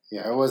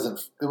 Yeah, it wasn't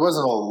a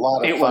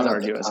lot of fun. It was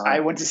arduous.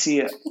 I went to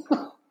see it.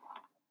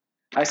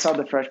 I saw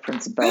The Fresh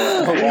Prince of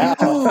Bel-Air.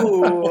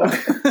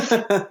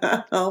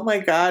 Oh my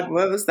God,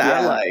 what was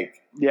that like?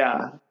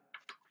 Yeah.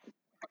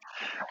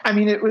 I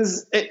mean, at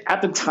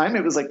the time,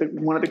 it was like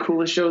one of the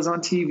coolest shows on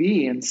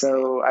TV. And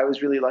so I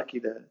was really lucky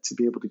to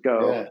be able to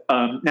go.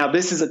 Yeah. Now,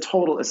 this is a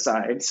total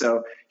aside.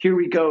 So here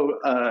we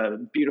go,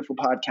 beautiful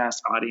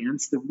podcast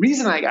audience. The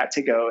reason I got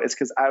to go is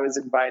because I was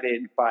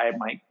invited by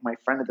my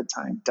friend at the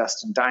time,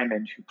 Dustin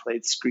Diamond, who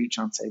played Screech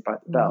on Saved by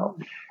the Bell.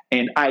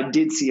 And I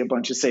did see a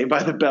bunch of Saved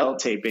by the Bell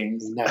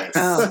tapings. Nice.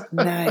 Oh,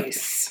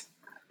 nice.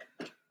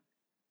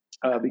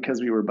 Because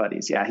we were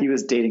buddies. Yeah, he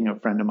was dating a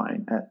friend of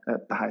mine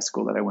at the high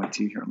school that I went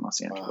to here in Los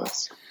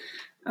Angeles.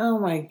 Oh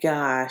my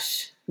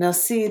gosh. Now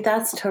see,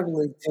 that's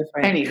totally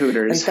different. Any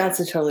Hooters. Like, that's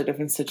a totally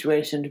different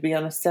situation to be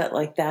on a set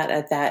like that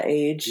at that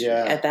age,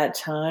 at that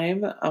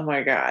time. Oh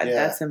my God,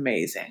 that's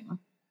amazing.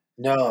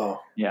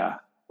 No. Yeah.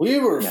 We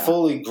were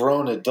fully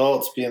grown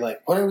adults being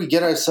like, what did we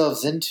get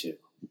ourselves into?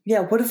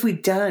 Yeah, what have we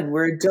done?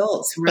 We're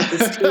adults. We're at the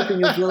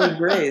taping of Will and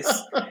Grace.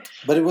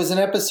 But it was an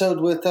episode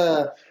with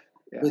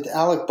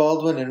Alec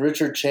Baldwin and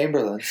Richard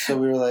Chamberlain. So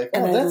we were like, I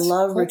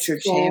love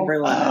Richard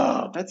Chamberlain.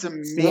 Oh, that's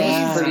amazing.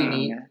 Yeah. Pretty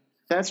neat.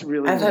 That's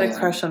really I've had a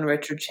crush on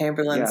Richard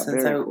Chamberlain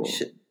since I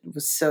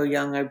was so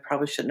young. I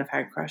probably shouldn't have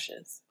had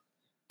crushes.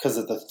 Because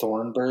of the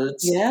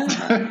Thornbirds? Yeah.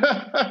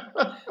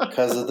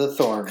 Because of the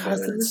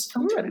Thornbirds.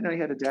 I didn't know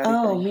you had a daddy.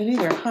 Oh, me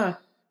neither, huh?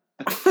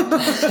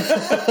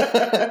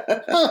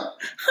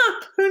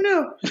 Who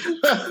knew?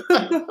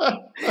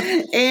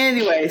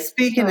 Anyway,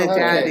 speaking of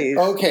daddies.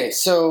 Okay,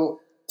 so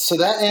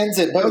that ends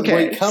it. But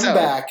when we come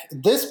back,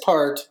 this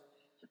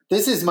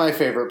is my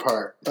favorite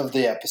part of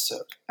the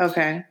episode.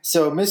 Okay.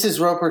 So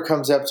Mrs. Roper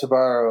comes up to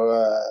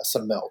borrow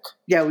some milk.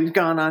 Yeah, we've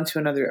gone on to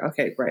another.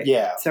 Okay, right.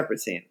 Yeah. Separate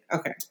scene.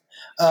 Okay.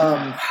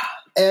 And,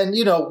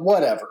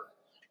 whatever.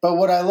 But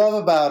what I love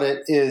about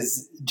it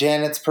is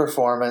Janet's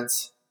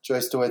performance,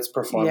 Joyce DeWitt's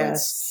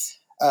performance.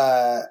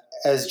 Yes.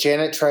 As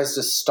Janet tries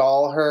to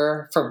stall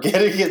her from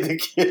getting in the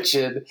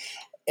kitchen.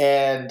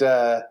 And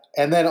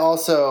then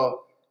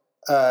also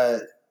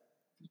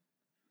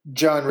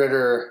John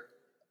Ritter,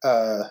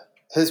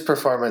 his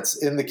performance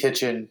in the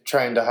kitchen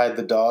trying to hide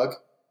the dog.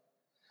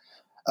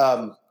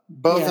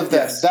 Both of them.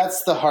 Yes.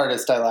 That's the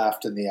hardest I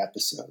laughed in the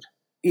episode.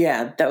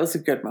 Yeah, that was a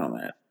good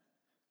moment.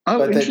 Oh,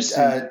 but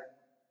interesting.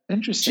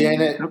 Interesting.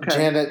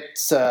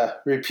 Janet's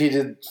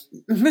repeated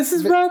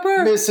Mrs.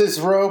 Roper.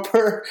 Mrs.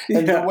 Roper,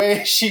 and the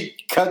way she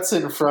cuts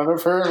in front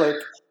of her,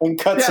 and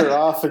cuts her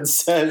off and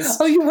says,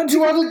 "Oh, you want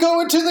to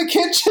go into the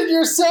kitchen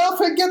yourself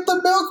and get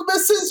the milk,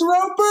 Mrs.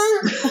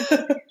 Roper?"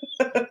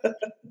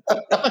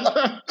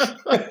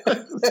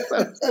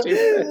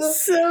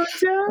 So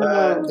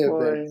dumb.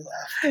 Boy.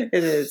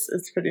 It is.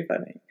 It's pretty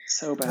funny.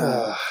 So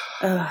bad.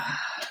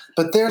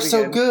 But they're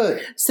so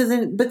good. So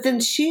then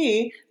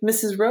she,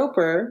 Mrs.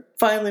 Roper,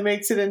 finally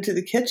makes it into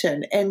the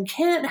kitchen and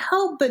can't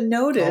help but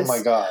notice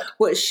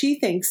what she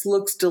thinks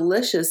looks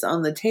delicious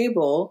on the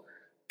table,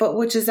 but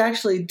which is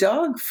actually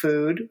dog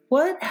food.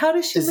 What? How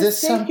does she mistake it? Is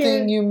this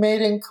something you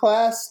made in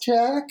class,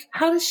 Jack?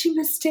 How does she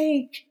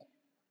mistake?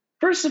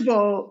 First of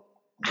all,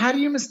 how do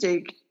you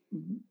mistake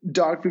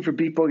dog food for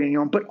beef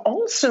bourguignon? But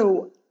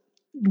also,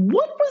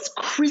 what was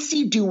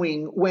Chrissy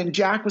doing when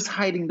Jack was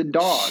hiding the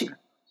dog?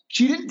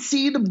 She didn't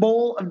see the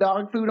bowl of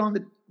dog food on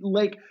the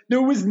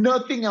there was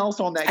nothing else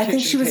on that kitchen I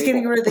think she was table.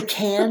 getting rid of the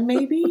can,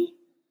 maybe?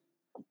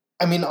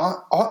 I mean,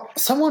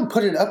 someone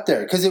put it up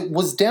there because it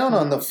was down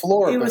on the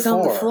floor before. It was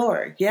on the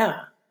floor,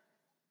 yeah.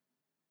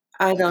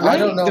 I don't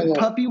know. The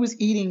puppy was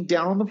eating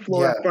down on the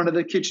floor in front of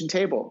the kitchen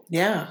table.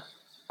 Yeah.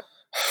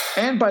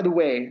 And by the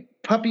way,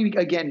 Puppy,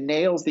 again,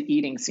 nails the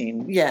eating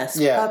scene. Yes.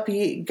 Yeah.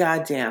 Puppy,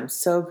 goddamn,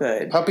 so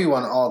good. Puppy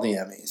won all the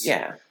Emmys.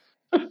 Yeah.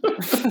 Puppy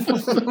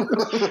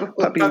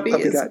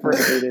got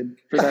motivated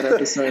for that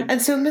episode.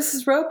 And so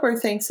Mrs. Roper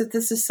thinks that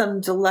this is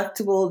some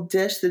delectable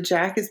dish that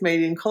Jack has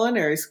made in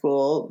culinary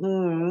school.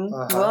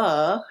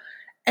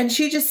 And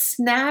she just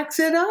snacks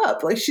it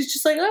up. She's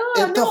just like,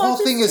 the whole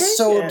thing is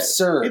so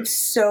absurd. It's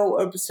so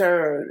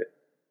absurd.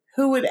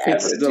 Who would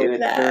ever do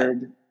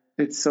that?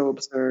 It's so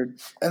absurd.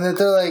 And that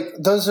they're like,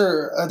 those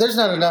are there's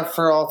not enough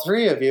for all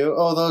three of you.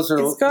 Oh, those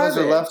are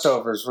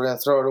leftovers. We're gonna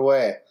throw it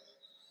away.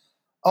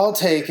 I'll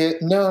take it.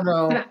 No.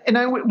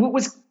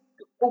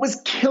 What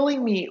was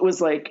killing me was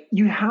like,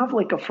 you have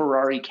like a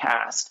Ferrari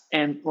cast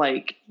and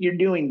like you're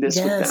doing this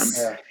with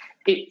them.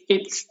 Yeah.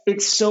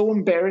 It's so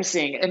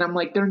embarrassing. And I'm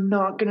like, they're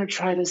not going to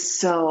try to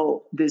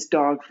sell this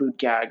dog food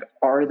gag,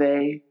 are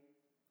they?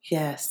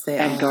 Yes, they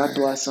and are. God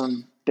bless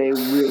them. They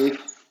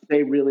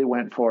really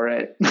went for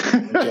it.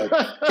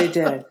 They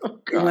did.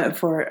 They went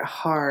for it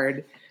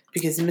hard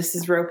because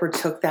Mrs. Roper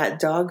took that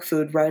dog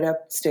food right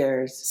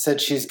upstairs. Said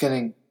she's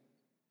going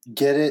to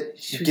get it,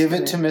 give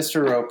it to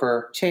Mr.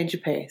 Roper. Change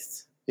of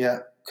pace. Yeah,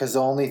 because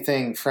the only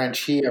thing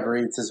Frenchie ever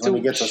eats is when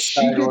he gets a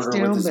side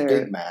order with his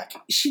Big Mac.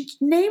 She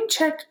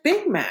name-checked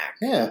Big Mac.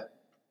 Yeah.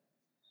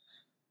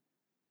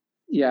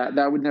 Yeah,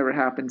 that would never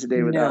happen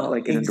today without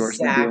like an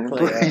endorsement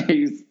deal. Yeah.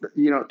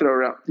 You don't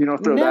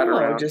throw that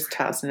around. Just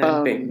tossing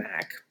in Big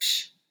Mac.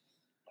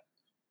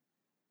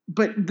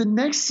 But the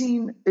next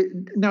scene,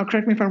 now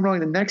correct me if I'm wrong,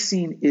 the next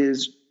scene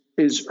is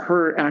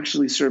her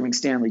actually serving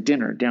Stanley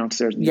dinner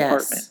downstairs in the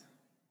apartment.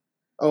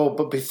 Oh,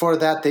 but before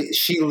that,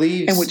 she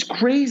leaves. And what's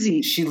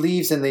crazy, she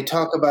leaves and they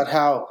talk about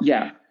how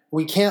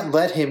we can't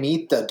let him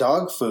eat the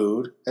dog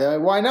food.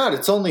 Why not?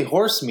 It's only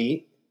horse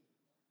meat.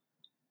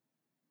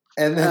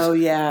 And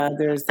then,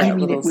 there's that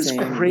little it was scene,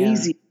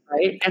 crazy,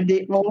 right? And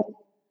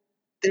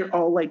they're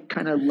all like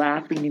kind of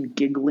laughing and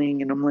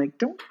giggling, and I'm like,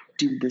 don't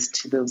do this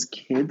to those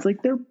kids.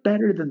 Like, they're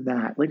better than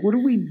that. Like, what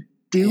are we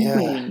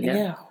doing?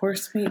 Yeah,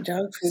 horse meat,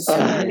 dog food.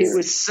 It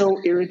was so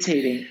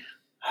irritating.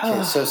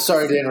 Okay, so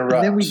sorry to interrupt.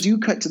 And then we do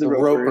cut to the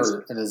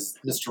Roper and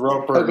Mr.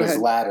 Roper and his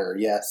ladder.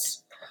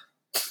 Yes.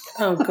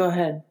 Oh, go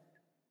ahead.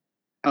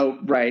 Oh,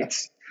 right.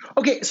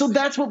 Okay, so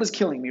that's what was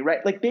killing me,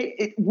 right? Like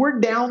we're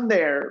down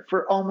there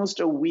for almost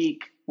a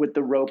week with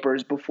the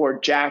Ropers before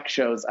Jack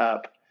shows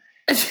up,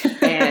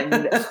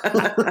 and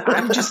I'm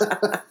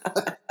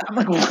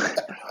like,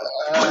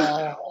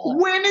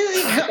 when is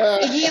he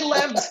coming? He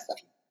left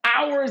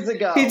hours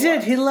ago. He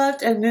did. He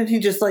left, and then he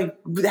just like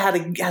had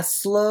a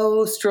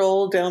slow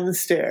stroll down the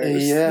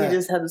stairs. Yeah. He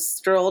just had a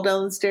stroll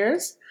down the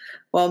stairs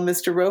while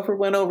Mr. Roper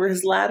went over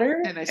his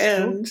ladder, and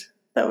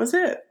that was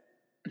it.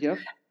 Yep.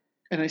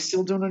 And I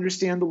still don't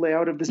understand the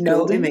layout of this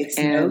building it makes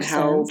and no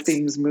how sense.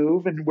 things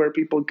move and where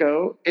people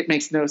go. It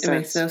makes no sense. It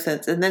makes no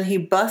sense. And then he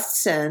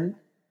busts in,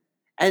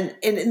 and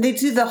they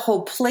do the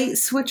whole plate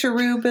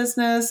switcheroo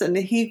business, and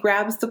he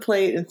grabs the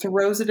plate and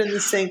throws it in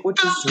the sink,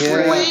 which is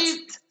great.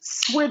 Plate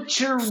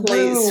switcheroo.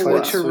 Plate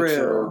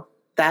switcheroo.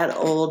 That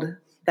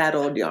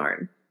old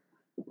yarn.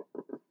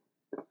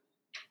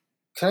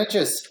 Can I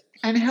just...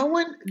 And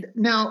Helen,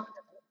 now...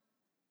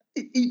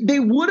 They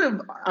would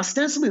have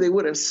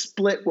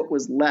split what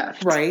was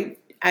left. Right.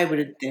 I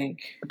would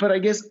think. But I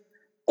guess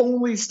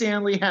only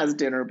Stanley has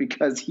dinner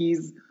because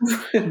he's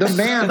the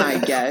man, I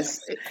guess.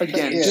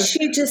 Again,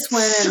 she just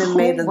went in and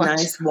made a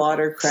nice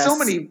watercress. So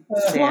many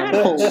plot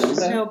holes.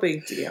 No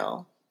big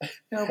deal.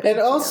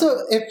 Also,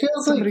 it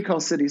feels somebody like...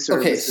 call city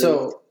services. Okay,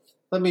 so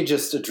let me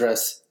just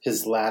address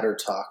his ladder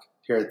talk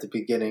here at the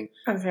beginning.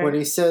 Okay. When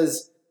he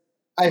says,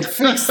 I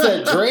fixed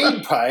that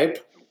drain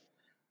pipe...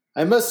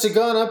 I must have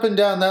gone up and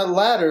down that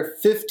ladder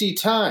 50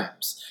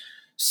 times.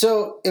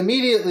 So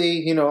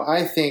immediately,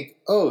 I think,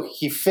 oh,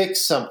 he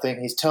fixed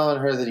something. He's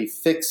telling her that he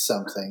fixed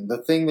something. The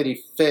thing that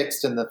he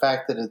fixed and the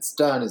fact that it's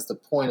done is the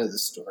point of the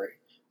story,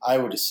 I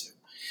would assume.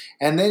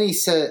 And then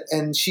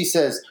she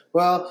says,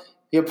 well,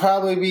 you'll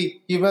be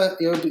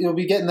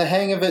getting the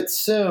hang of it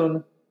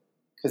soon,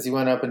 because he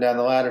went up and down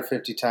the ladder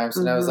 50 times.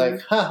 And I was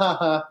like, ha, ha,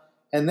 ha.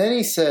 And then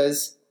he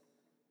says,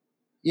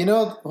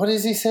 what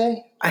does he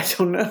say? I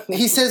don't know.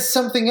 He says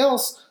something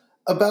else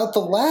about the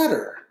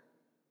ladder.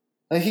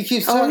 Like he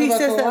keeps talking about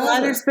the ladder. He says that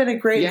ladder's been a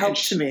great help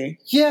to me.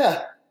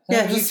 Yeah.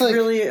 Yeah, he's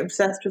really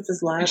obsessed with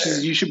his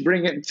ladder. You should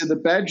bring it to the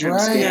bedroom,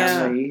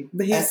 Stanley.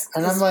 Yeah.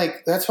 But I'm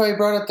like, that's why he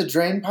brought up the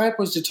drain pipe,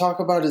 was to talk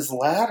about his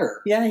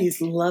ladder. Yeah, he's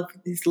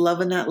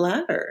loving that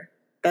ladder.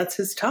 That's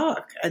his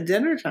talk at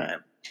dinner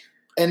time.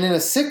 And in a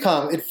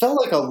sitcom, it felt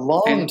like a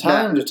long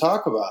time to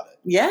talk about it.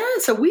 Yeah,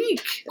 it's a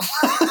week.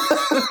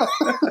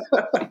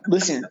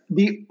 Listen,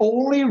 the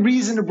only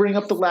reason to bring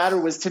up the ladder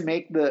was to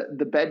make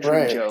the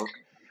bedroom joke,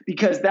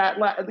 because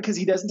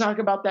he doesn't talk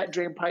about that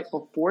drain pipe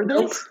before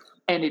this,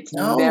 and it's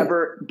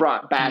never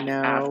brought back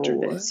after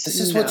this. This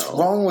is what's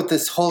wrong with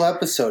this whole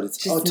episode. It's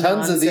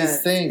tons of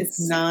these things. It's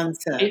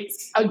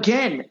nonsense.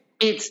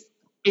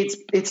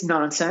 It's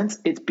nonsense.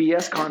 It's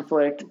BS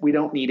conflict. We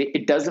don't need it.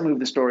 It doesn't move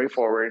the story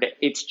forward.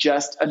 It's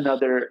just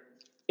another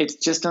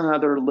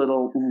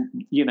little,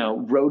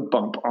 road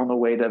bump on the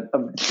way to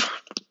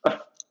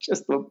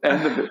just the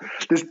end of it.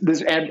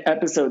 This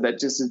episode that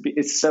just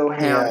is so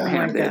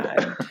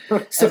ham-handed.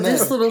 Oh so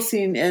this little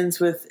scene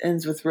ends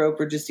with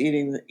Roper just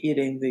eating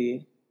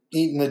the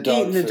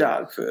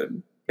dog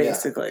food,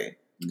 basically.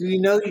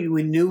 Yeah.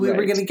 We knew we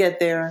were going to get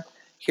there.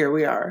 Here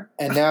we are.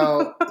 And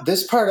now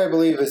this part, I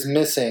believe, is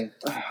missing.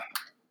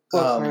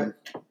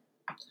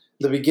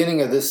 the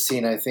beginning of this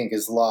scene, I think,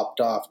 is lopped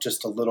off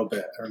just a little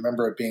bit. I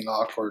remember it being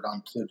awkward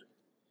on Pluto.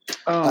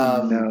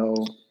 Oh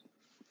no!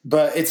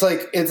 But it's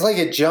like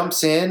it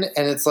jumps in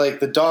and it's like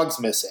the dog's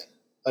missing.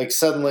 Like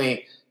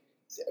suddenly,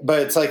 but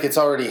it's like it's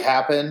already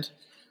happened.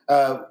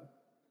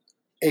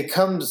 It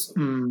comes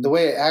the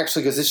way it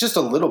actually goes. It's just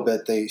a little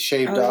bit they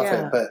shaved off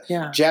it, but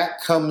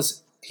Jack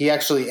comes. He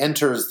actually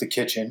enters the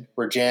kitchen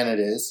where Janet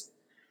is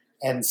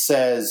and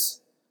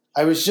says,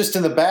 "I was just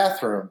in the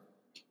bathroom,"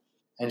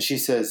 and she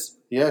says,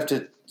 "You have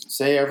to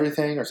say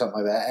everything," or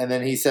something like that. And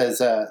then he says,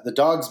 "The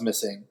dog's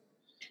missing."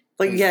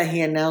 Like, he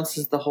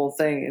announces the whole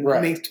thing and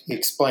makes he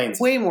explains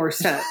way more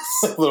sense.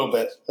 A little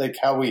bit, like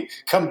how we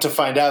come to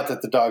find out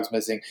that the dog's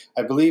missing.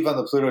 I believe on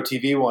the Pluto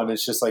TV one,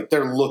 it's just like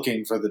they're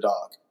looking for the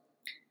dog.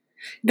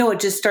 No, it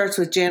just starts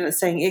with Janet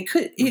saying he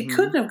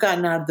couldn't have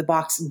gotten out of the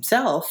box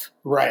himself.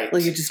 Right.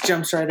 Like it just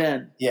jumps right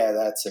in. Yeah,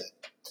 that's it.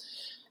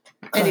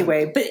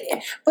 Anyway,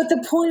 but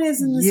the point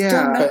is in this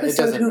dumb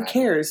episode, who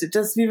cares? It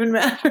doesn't even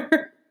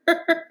matter.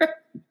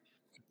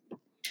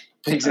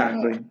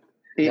 Exactly.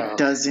 It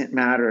doesn't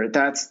matter.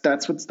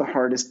 That's what's the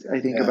hardest, I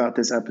think, about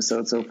this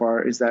episode so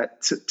far is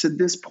that to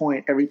this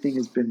point, everything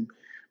has been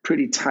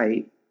pretty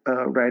tight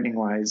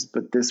writing-wise,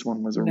 but this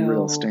one was a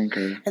real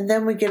stinker. And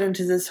then we get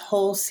into this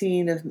whole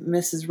scene of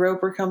Mrs.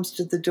 Roper comes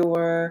to the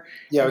door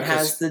and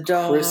has the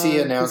dog. Chrissy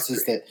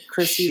announces that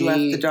Chrissy left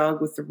the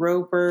dog with the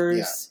Ropers.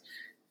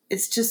 Yeah.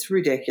 It's just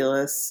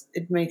ridiculous.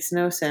 It makes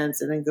no sense,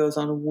 and it goes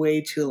on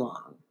way too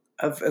long.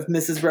 Of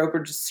Mrs. Roper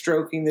just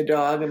stroking the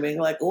dog and being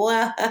like,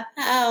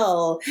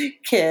 "Wow,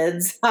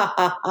 kids, ha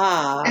ha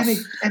ha!"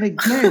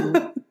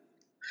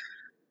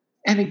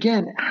 And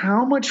again,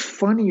 how much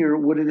funnier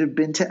would it have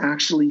been to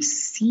actually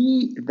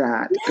see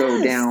that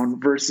go down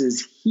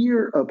versus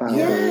hear about it?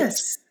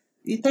 Yes,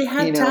 they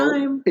had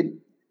time.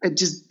 It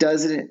just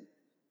doesn't.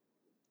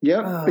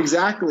 Yep,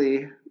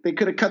 exactly. They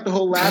could have cut the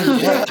whole lab.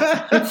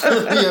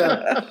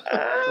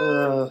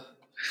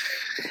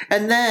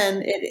 And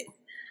then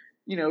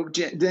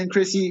then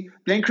Chrissy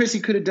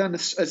could have done a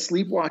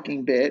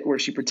sleepwalking bit where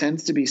she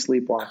pretends to be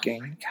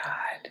sleepwalking. Oh my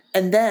God!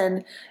 And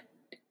then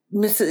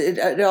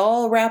it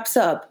all wraps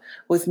up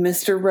with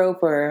Mr.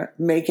 Roper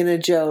making a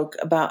joke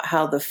about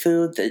how the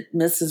food that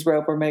Mrs.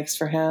 Roper makes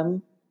for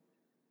him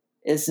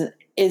isn't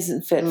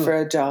fit for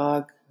a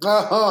dog. Give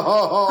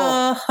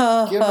her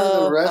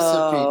the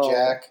recipe,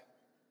 Jack.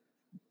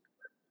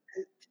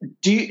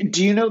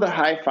 Do you know the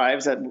high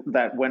fives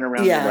that went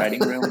around the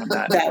writing room?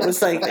 That was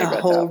like a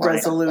whole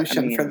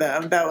resolution for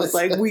them. That was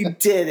like, we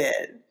did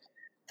it.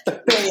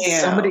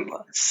 Bam.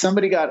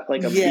 Somebody got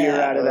like a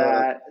beer out of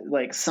that.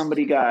 Like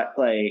somebody got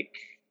like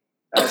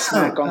a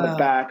smack on the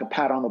back, a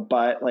pat on the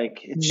butt.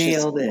 Like it's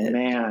nailed it,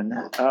 man.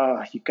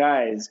 Oh, you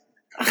guys.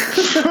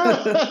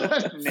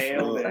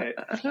 Nailed it.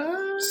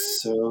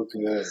 So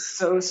good.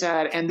 So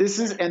sad. And this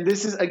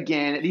is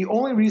again the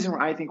only reason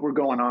I think we're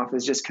going off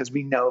is just because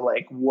we know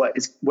like what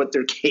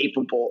they're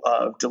capable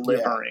of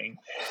delivering.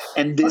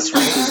 And this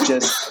week is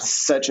just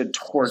such a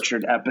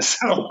tortured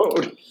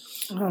episode.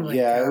 Oh my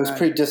God. It was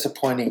pretty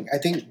disappointing. I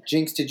think,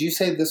 Jinx, did you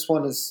say this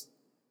one is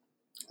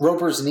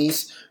Roper's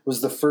Niece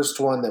was the first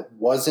one that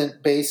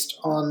wasn't based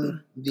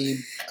on the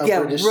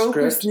British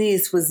Roper's script?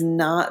 Niece was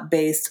not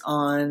based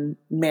on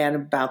Man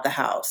About the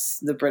House,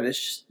 the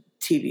British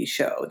TV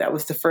show. That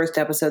was the first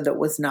episode that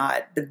was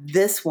not. But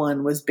this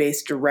one was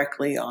based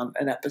directly on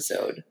an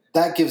episode.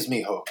 That gives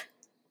me hope.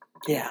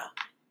 Yeah.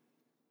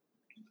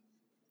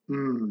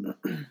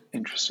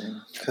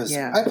 Interesting. Because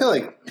I feel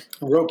like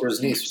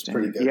Roper's Niece was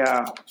pretty good.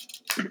 Yeah.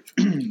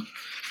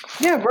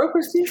 Yeah,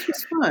 Roper's Niece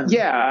was fun.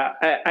 Yeah,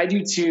 I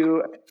do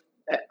too.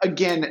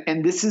 Again,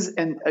 in this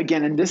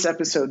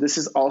episode, this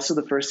is also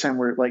the first time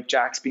where like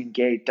Jack's being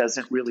gay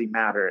doesn't really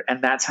matter,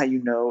 and that's how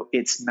you know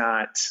it's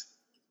not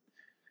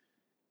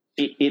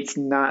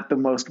the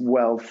most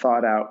well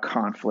thought out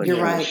conflict.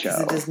 You're right,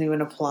 because it doesn't even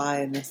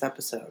apply in this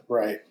episode.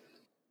 Right.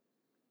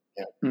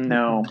 Yeah.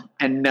 No,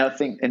 and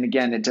nothing. And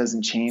again, it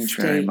doesn't change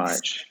very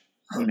much.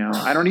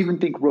 I don't even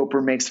think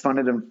Roper makes fun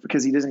of him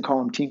because he doesn't call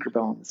him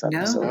Tinkerbell in this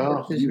episode.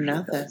 No, there's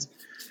nothing.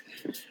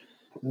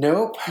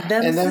 Nope. And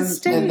then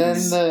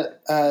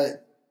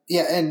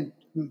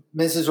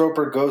Mrs.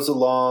 Roper goes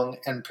along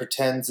and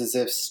pretends as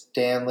if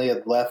Stanley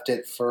had left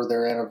it for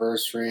their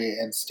anniversary,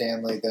 and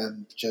Stanley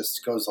then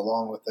just goes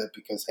along with it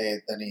because,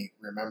 hey, then he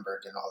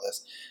remembered and all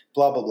this,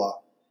 blah, blah, blah.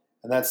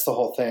 And that's the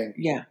whole thing.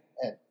 Yeah.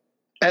 And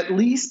at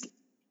least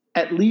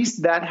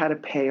that had a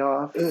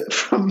payoff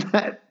from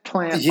that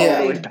plan all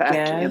the way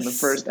back in the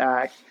first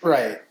act.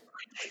 Right.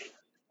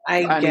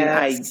 I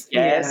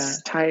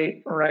guess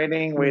tight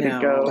writing, way to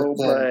go.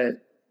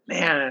 But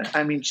man,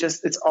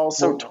 it's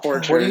also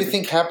torture. What do you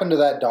think happened to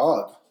that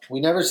dog?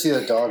 We never see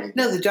that dog again.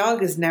 No, the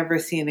dog is never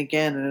seen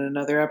again in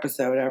another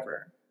episode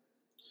ever.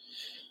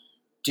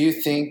 Do you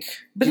think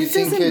it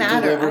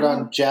delivered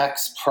on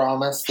Jack's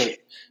promise that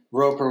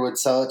Roper would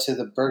sell it to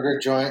the burger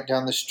joint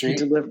down the street?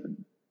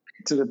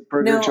 To the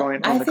burger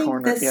joint on the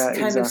corner. I think this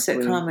kind of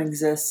sitcom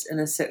exists in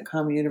a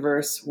sitcom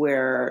universe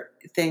where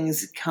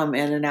things come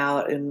in and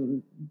out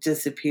and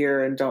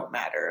disappear and don't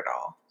matter at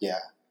all. Yeah.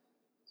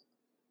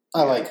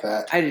 I like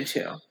that. I do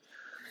too.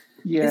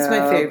 Yeah. It's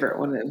my favorite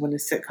when a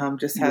sitcom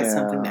just has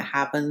something that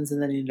happens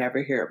and then you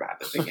never hear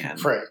about it again.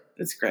 Right.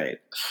 It's great.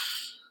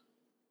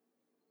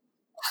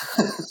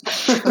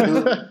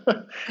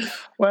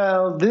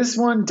 Well, this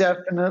one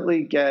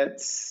definitely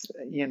gets,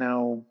 I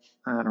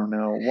don't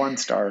know, 1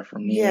 star for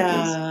me.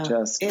 Yeah.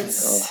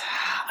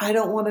 I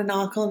don't want to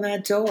knock on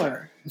that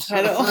door.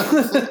 I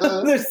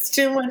don't. There's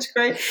too much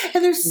great,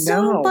 and there's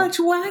so much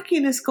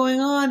wackiness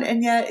going on,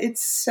 and yet it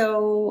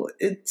so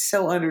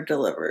under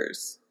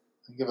delivers.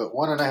 Give it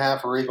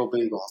 1.5 Regal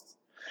Beagles.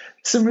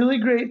 Some really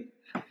great,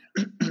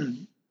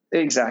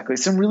 exactly.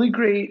 Some really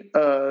great,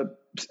 what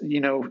do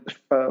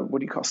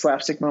you call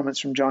slapstick moments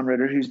from John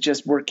Ritter, who's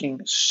just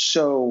working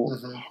so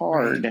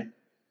hard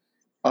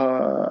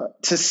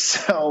to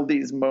sell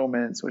these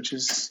moments, which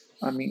is,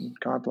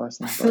 God bless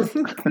them.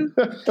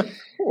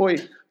 Boy,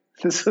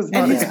 this is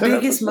not. And his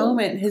biggest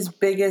moment, his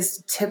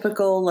biggest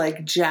typical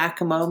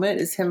Jack moment,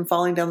 is him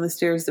falling down the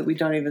stairs that we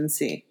don't even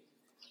see.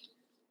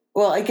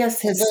 Well, I guess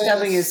his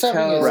stubbing his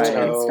toe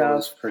and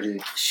stuff.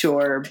 Pretty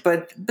sure,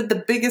 but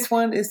the biggest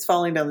one is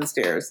falling down the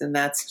stairs, and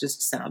that's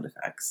just sound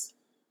effects.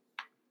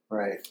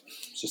 Right,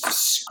 just a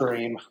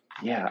scream.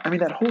 Yeah,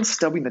 that whole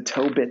stubbing the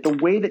toe bit, the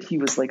way that he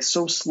was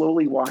so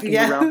slowly walking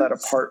around that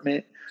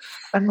apartment.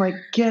 I'm like,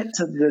 get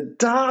to the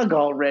dog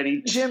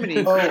already,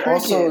 Jiminy.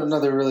 Also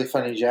another really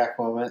funny Jack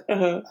moment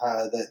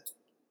that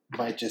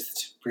might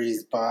just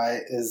breeze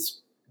by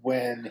is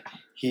when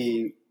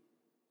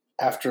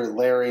after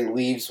Larry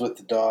leaves with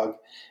the dog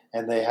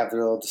and they have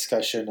their little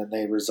discussion and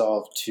they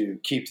resolve to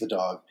keep the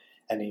dog,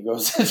 and he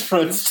goes and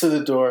runs to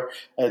the door,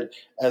 and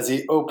as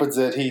he opens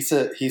it, he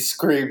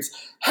screams,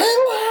 "Hey,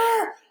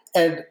 Larry!"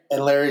 And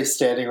Larry's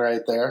standing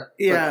right there.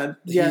 Yeah,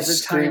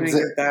 the timing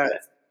of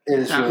that.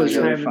 That was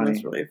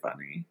really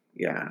funny.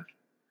 Yeah.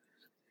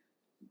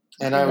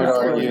 And I would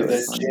argue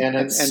that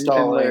Janet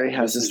Stalling and Larry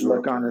has this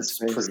look on his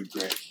face. Pretty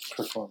great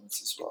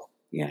performance as well.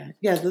 Yeah,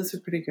 those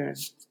are pretty good.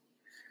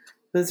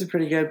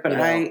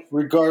 But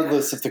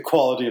regardless of the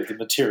quality of the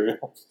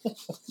material.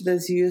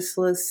 Those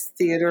useless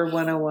Theater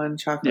 101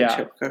 chocolate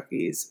chip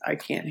cookies, I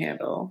can't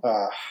handle.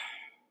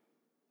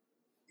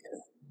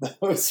 That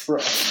was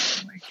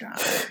rough. Oh my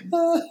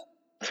God.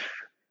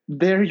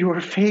 They're your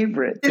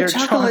favorite. They're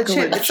chocolate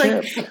chip. It's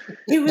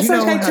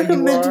I took a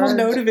mental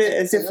note of it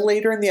as if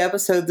later in the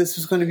episode this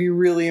was going to be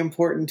really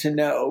important to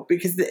know,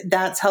 because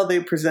that's how they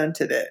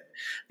presented it.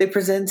 They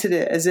presented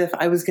it as if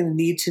I was going to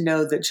need to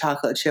know that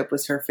chocolate chip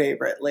was her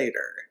favorite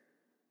later.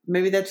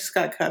 Maybe that just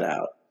got cut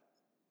out.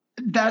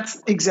 That's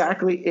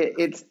exactly it.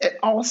 It's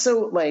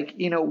also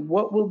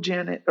what will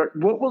Janet or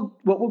what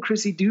will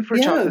Chrissy do for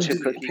chocolate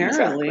chip cookies?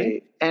 Apparently.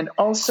 Exactly. And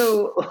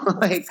also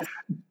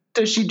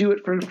does she do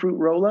it for fruit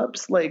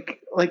roll-ups?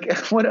 Like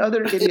what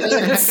other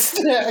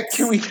idiots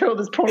can we throw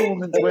this poor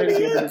woman's way to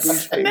get into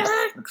these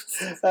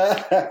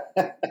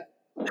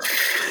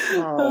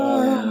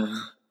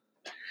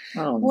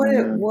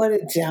What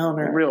a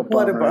downer. Real bummer.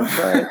 What a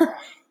bummer.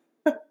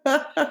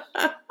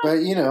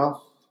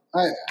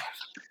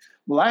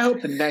 But I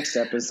hope the next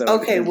episode.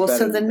 Okay,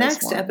 so the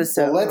next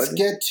episode. Well, let's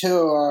get to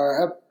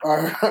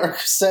our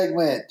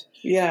segment.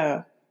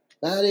 Yeah.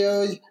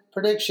 Matteo's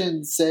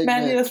prediction segment.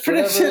 Matteo's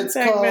prediction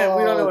segment.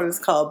 We don't know what it's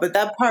called, but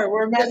that part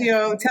where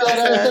Matteo tells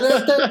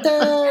us,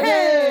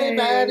 "Hey,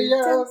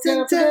 Matteo's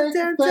gonna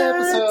predict the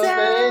episode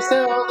based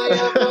on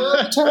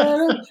the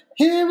title.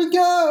 Here we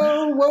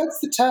go. What's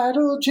the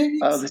title,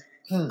 Jinx?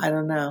 I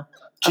don't know.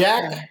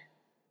 Jack. Okay.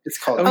 It's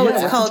called.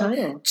 It's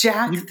called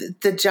Jack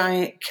the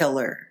Giant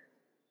Killer.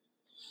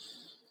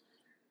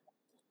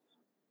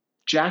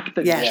 Jack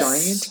the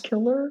Giant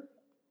Killer?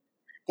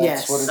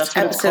 That's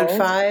episode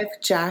 5,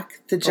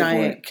 Jack the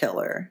Giant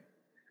Killer.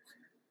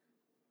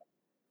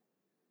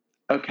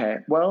 Okay,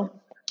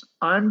 well,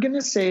 I'm going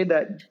to say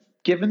that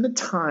given the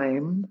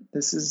time,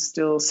 this is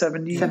still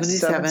 77,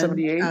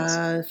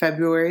 78.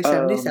 February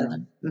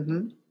 77.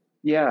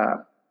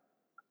 Yeah.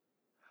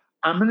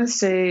 I'm going to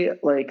say,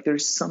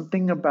 there's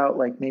something about,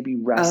 maybe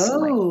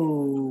wrestling.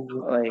 Oh.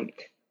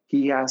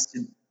 He has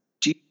to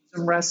do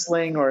some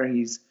wrestling, or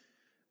he's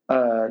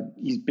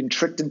been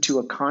tricked into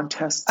a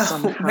contest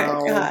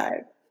somehow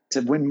to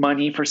win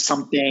money for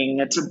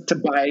something, to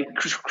buy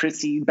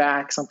Chrissy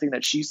back something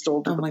that she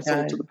sold to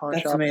the pawn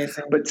shop.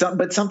 Amazing.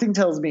 But something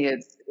tells me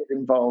it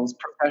involves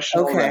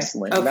professional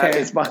wrestling. Okay. That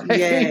is my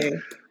Yay.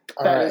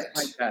 that is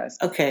my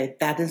best. Okay,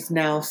 that is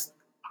now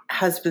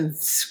has been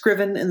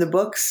scriven in the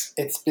books.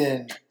 It's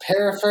been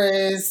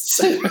paraphrased.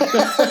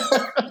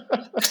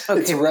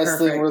 It's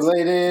wrestling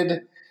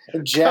related.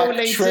 Jack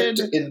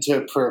tricked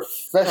into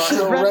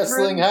professional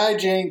wrestling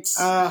hijinks.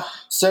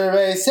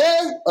 Survey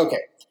says,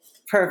 okay.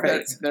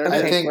 Perfect.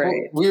 I think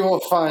we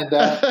will find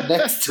out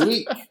next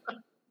week.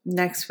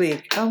 Next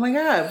week. Oh my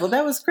God. Well,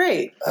 that was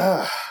great.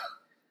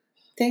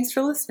 Thanks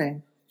for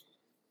listening.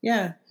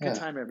 Yeah. Good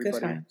time, everybody.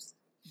 Good times.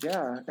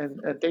 Yeah.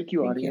 And thank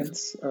you,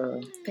 audience.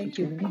 Thank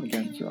you.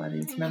 Thank you,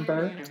 audience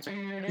member.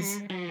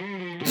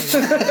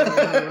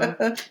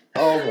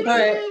 All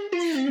right.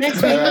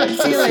 Next week. All right,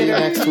 see you later.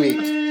 next week.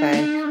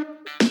 Bye.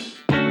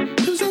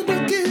 Who's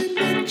looking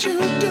at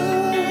your door?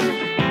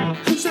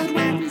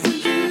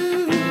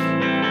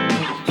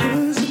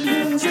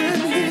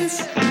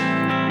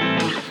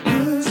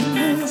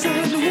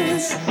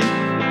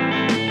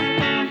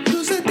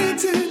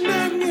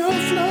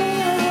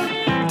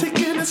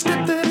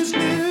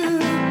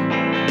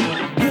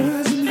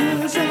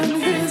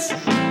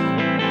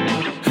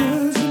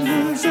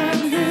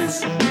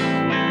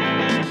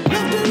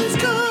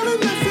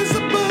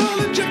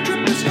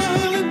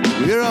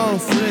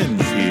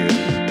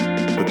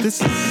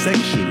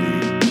 sexually